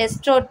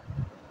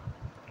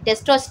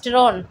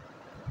 testosterone,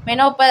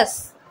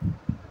 menopause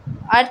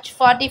at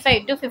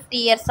 45 to 50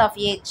 years of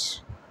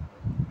age.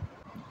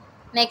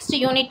 Next,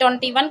 Unit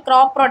 21,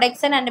 crop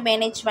production and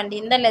management.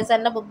 In the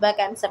lesson, book back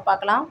answer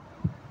பார்க்கலாம்.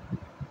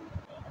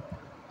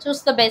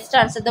 Choose the best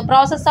answer. The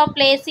process of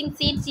placing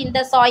seeds in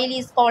the soil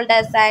is called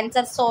as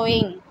answer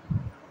sowing.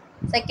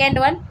 Second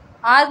one,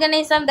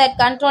 organism that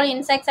control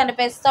insects and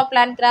pests of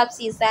plant crops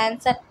is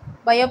answer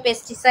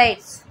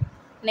biopesticides.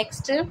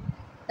 Next,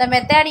 the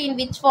method in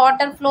which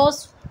water flows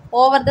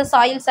over the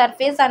soil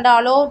surface and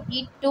allow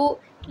it to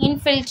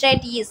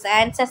infiltrate is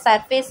answer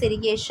surface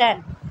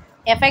irrigation.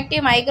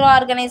 Effective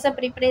microorganism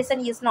preparation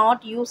is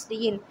not used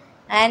in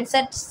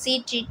answer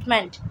seed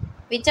treatment.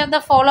 Which of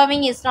the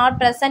following is not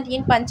present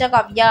in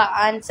Panchagavya?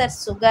 Answer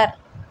sugar.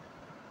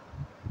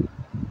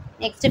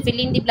 Next, fill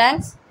in the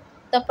blanks.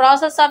 The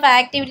process of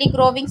actively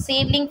growing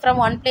seedling from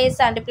one place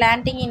and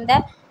planting in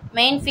the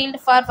main field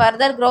for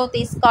further growth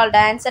is called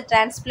answer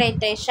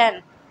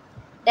transplantation.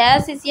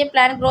 Dash is a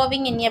plant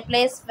growing in a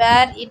place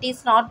where it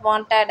is not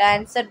wanted.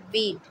 Answer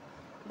weed.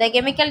 The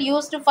chemical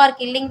used for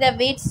killing the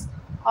weeds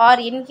or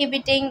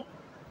inhibiting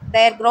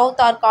their growth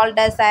are called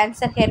as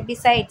answer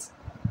herbicides.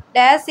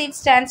 Dash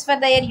seeds transfer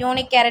their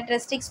unique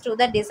characteristics to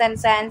the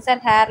descendants. Answer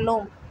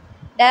heirloom.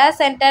 Dash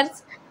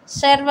centers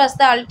serve as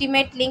the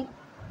ultimate link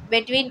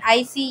between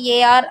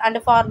ICAR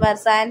and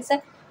farmers. Answer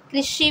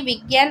Krishi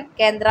Vigyan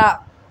Kendra.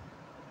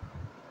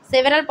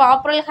 Several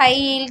popular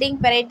high-yielding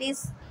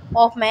varieties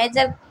of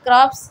major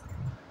crops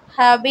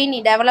have been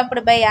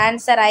developed by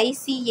answer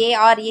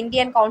ICAR,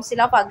 Indian Council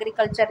of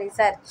Agriculture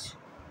Research.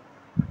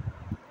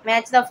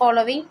 Match the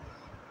following.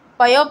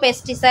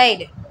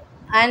 Biopesticide.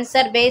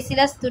 Answer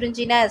Bacillus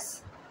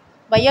thuringiensis.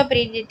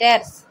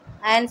 Biopredators.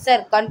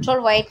 Answer control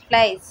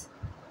whiteflies.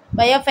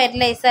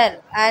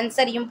 Biofertilizer.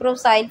 Answer improve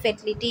soil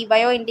fertility.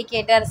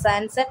 Bioindicators.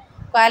 Answer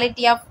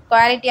quality of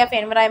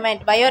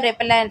environment.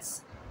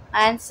 Biorepellents.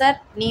 Answer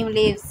neem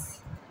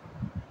leaves.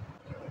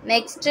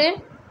 Next,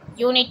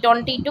 Unit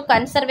 22,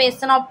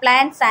 conservation of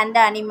plants and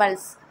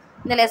animals.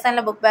 இந்த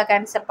லெசனில் book back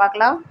answer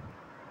பார்க்கலாம்.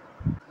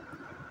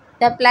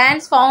 The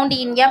plants found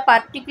in a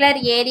particular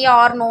area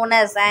are known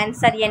as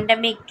answer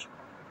endemic.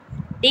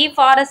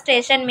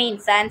 Deforestation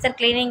means answer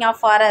clearing of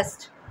forest.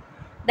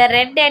 The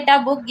red data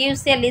book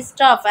gives a list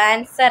of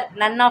answer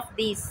none of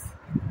these.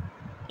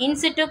 In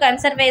situ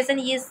conservation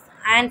is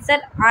answer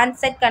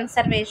on-site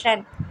conservation.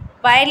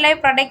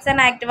 Wildlife Protection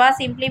Act was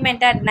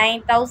implemented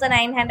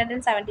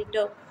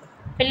 1972.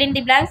 Fill in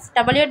the blanks.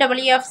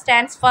 WWF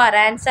stands for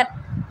answer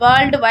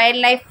World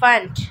Wildlife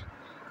Fund.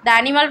 The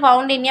animal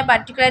found in a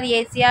particular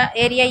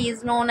area is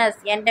known as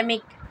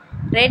endemic.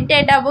 Red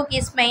Data Book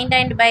is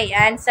maintained by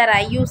answer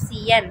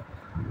IUCN.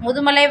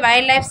 Mudumalai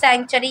Wildlife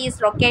Sanctuary is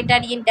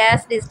located in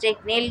Dash District,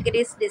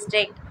 Nilgiris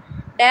District.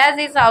 Dash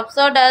is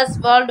observed as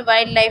World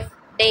Wildlife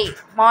Day,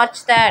 March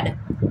 3rd.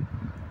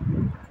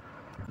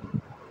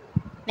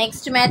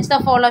 Next, match the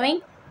following.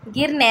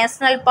 Gir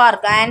National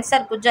Park.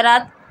 Answer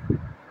Gujarat.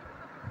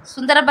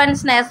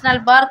 Sundarbans National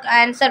Park.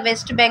 Answer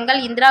West Bengal.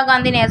 Indira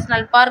Gandhi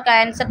National Park.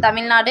 Answer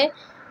Tamil Nadu.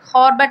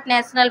 Corbett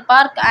National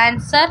Park.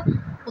 Answer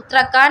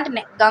Uttarakhand.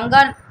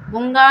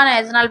 Gunga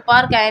National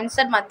Park.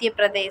 Answer Madhya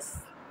Pradesh.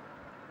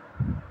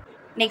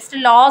 Next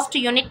last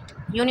unit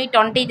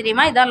 23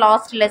 மா இதான்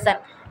last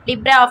lesson.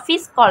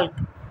 LibreOffice Calc.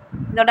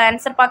 இதோட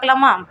answer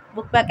பார்க்கலாமா?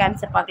 Book back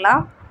answer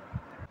பார்க்கலாம்.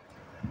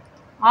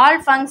 All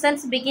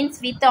functions begins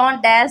with on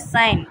dash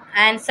sign.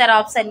 Answer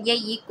option A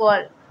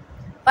equal.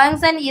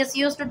 Function is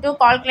used to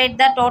calculate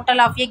the total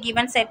of a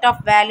given set of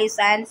values.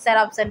 Answer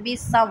option B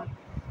sum.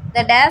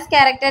 The dash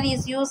character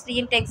is used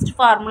in text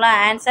formula.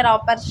 Answer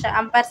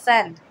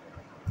ampersand.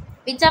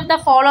 Which of the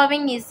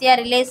following is a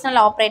relational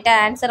operator?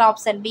 Answer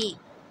option B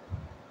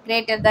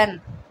greater than.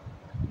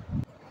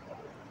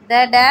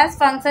 The dash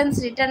functions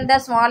return the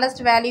smallest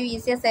value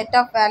is a set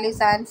of values.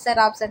 Answer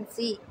option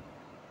C.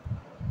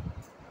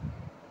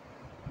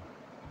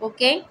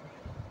 Okay,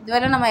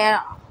 இதுவரை நம்ம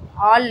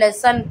all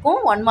லெசனுக்கும்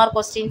 1 mark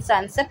questions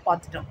answer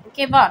பார்த்துட்டோம்.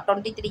 ஓகேவா?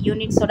 23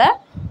 யூனிட்ஸோட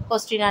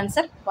question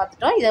answer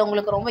பார்த்துட்டோம். இது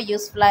உங்களுக்கு ரொம்ப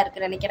யூஸ்ஃபுல்லாக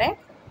இருக்குன்னு நினைக்கிறேன்.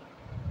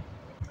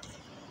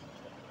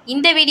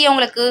 இந்த வீடியோ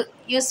உங்களுக்கு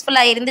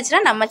யூஸ்ஃபுல்லாக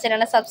இருந்துச்சுன்னா நம்ம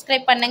சேனலை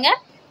சப்ஸ்கிரைப் பண்ணுங்கள்,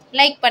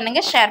 லைக்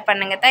பண்ணுங்கள், ஷேர்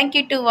பண்ணுங்கள்.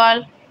 Thank you to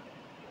all.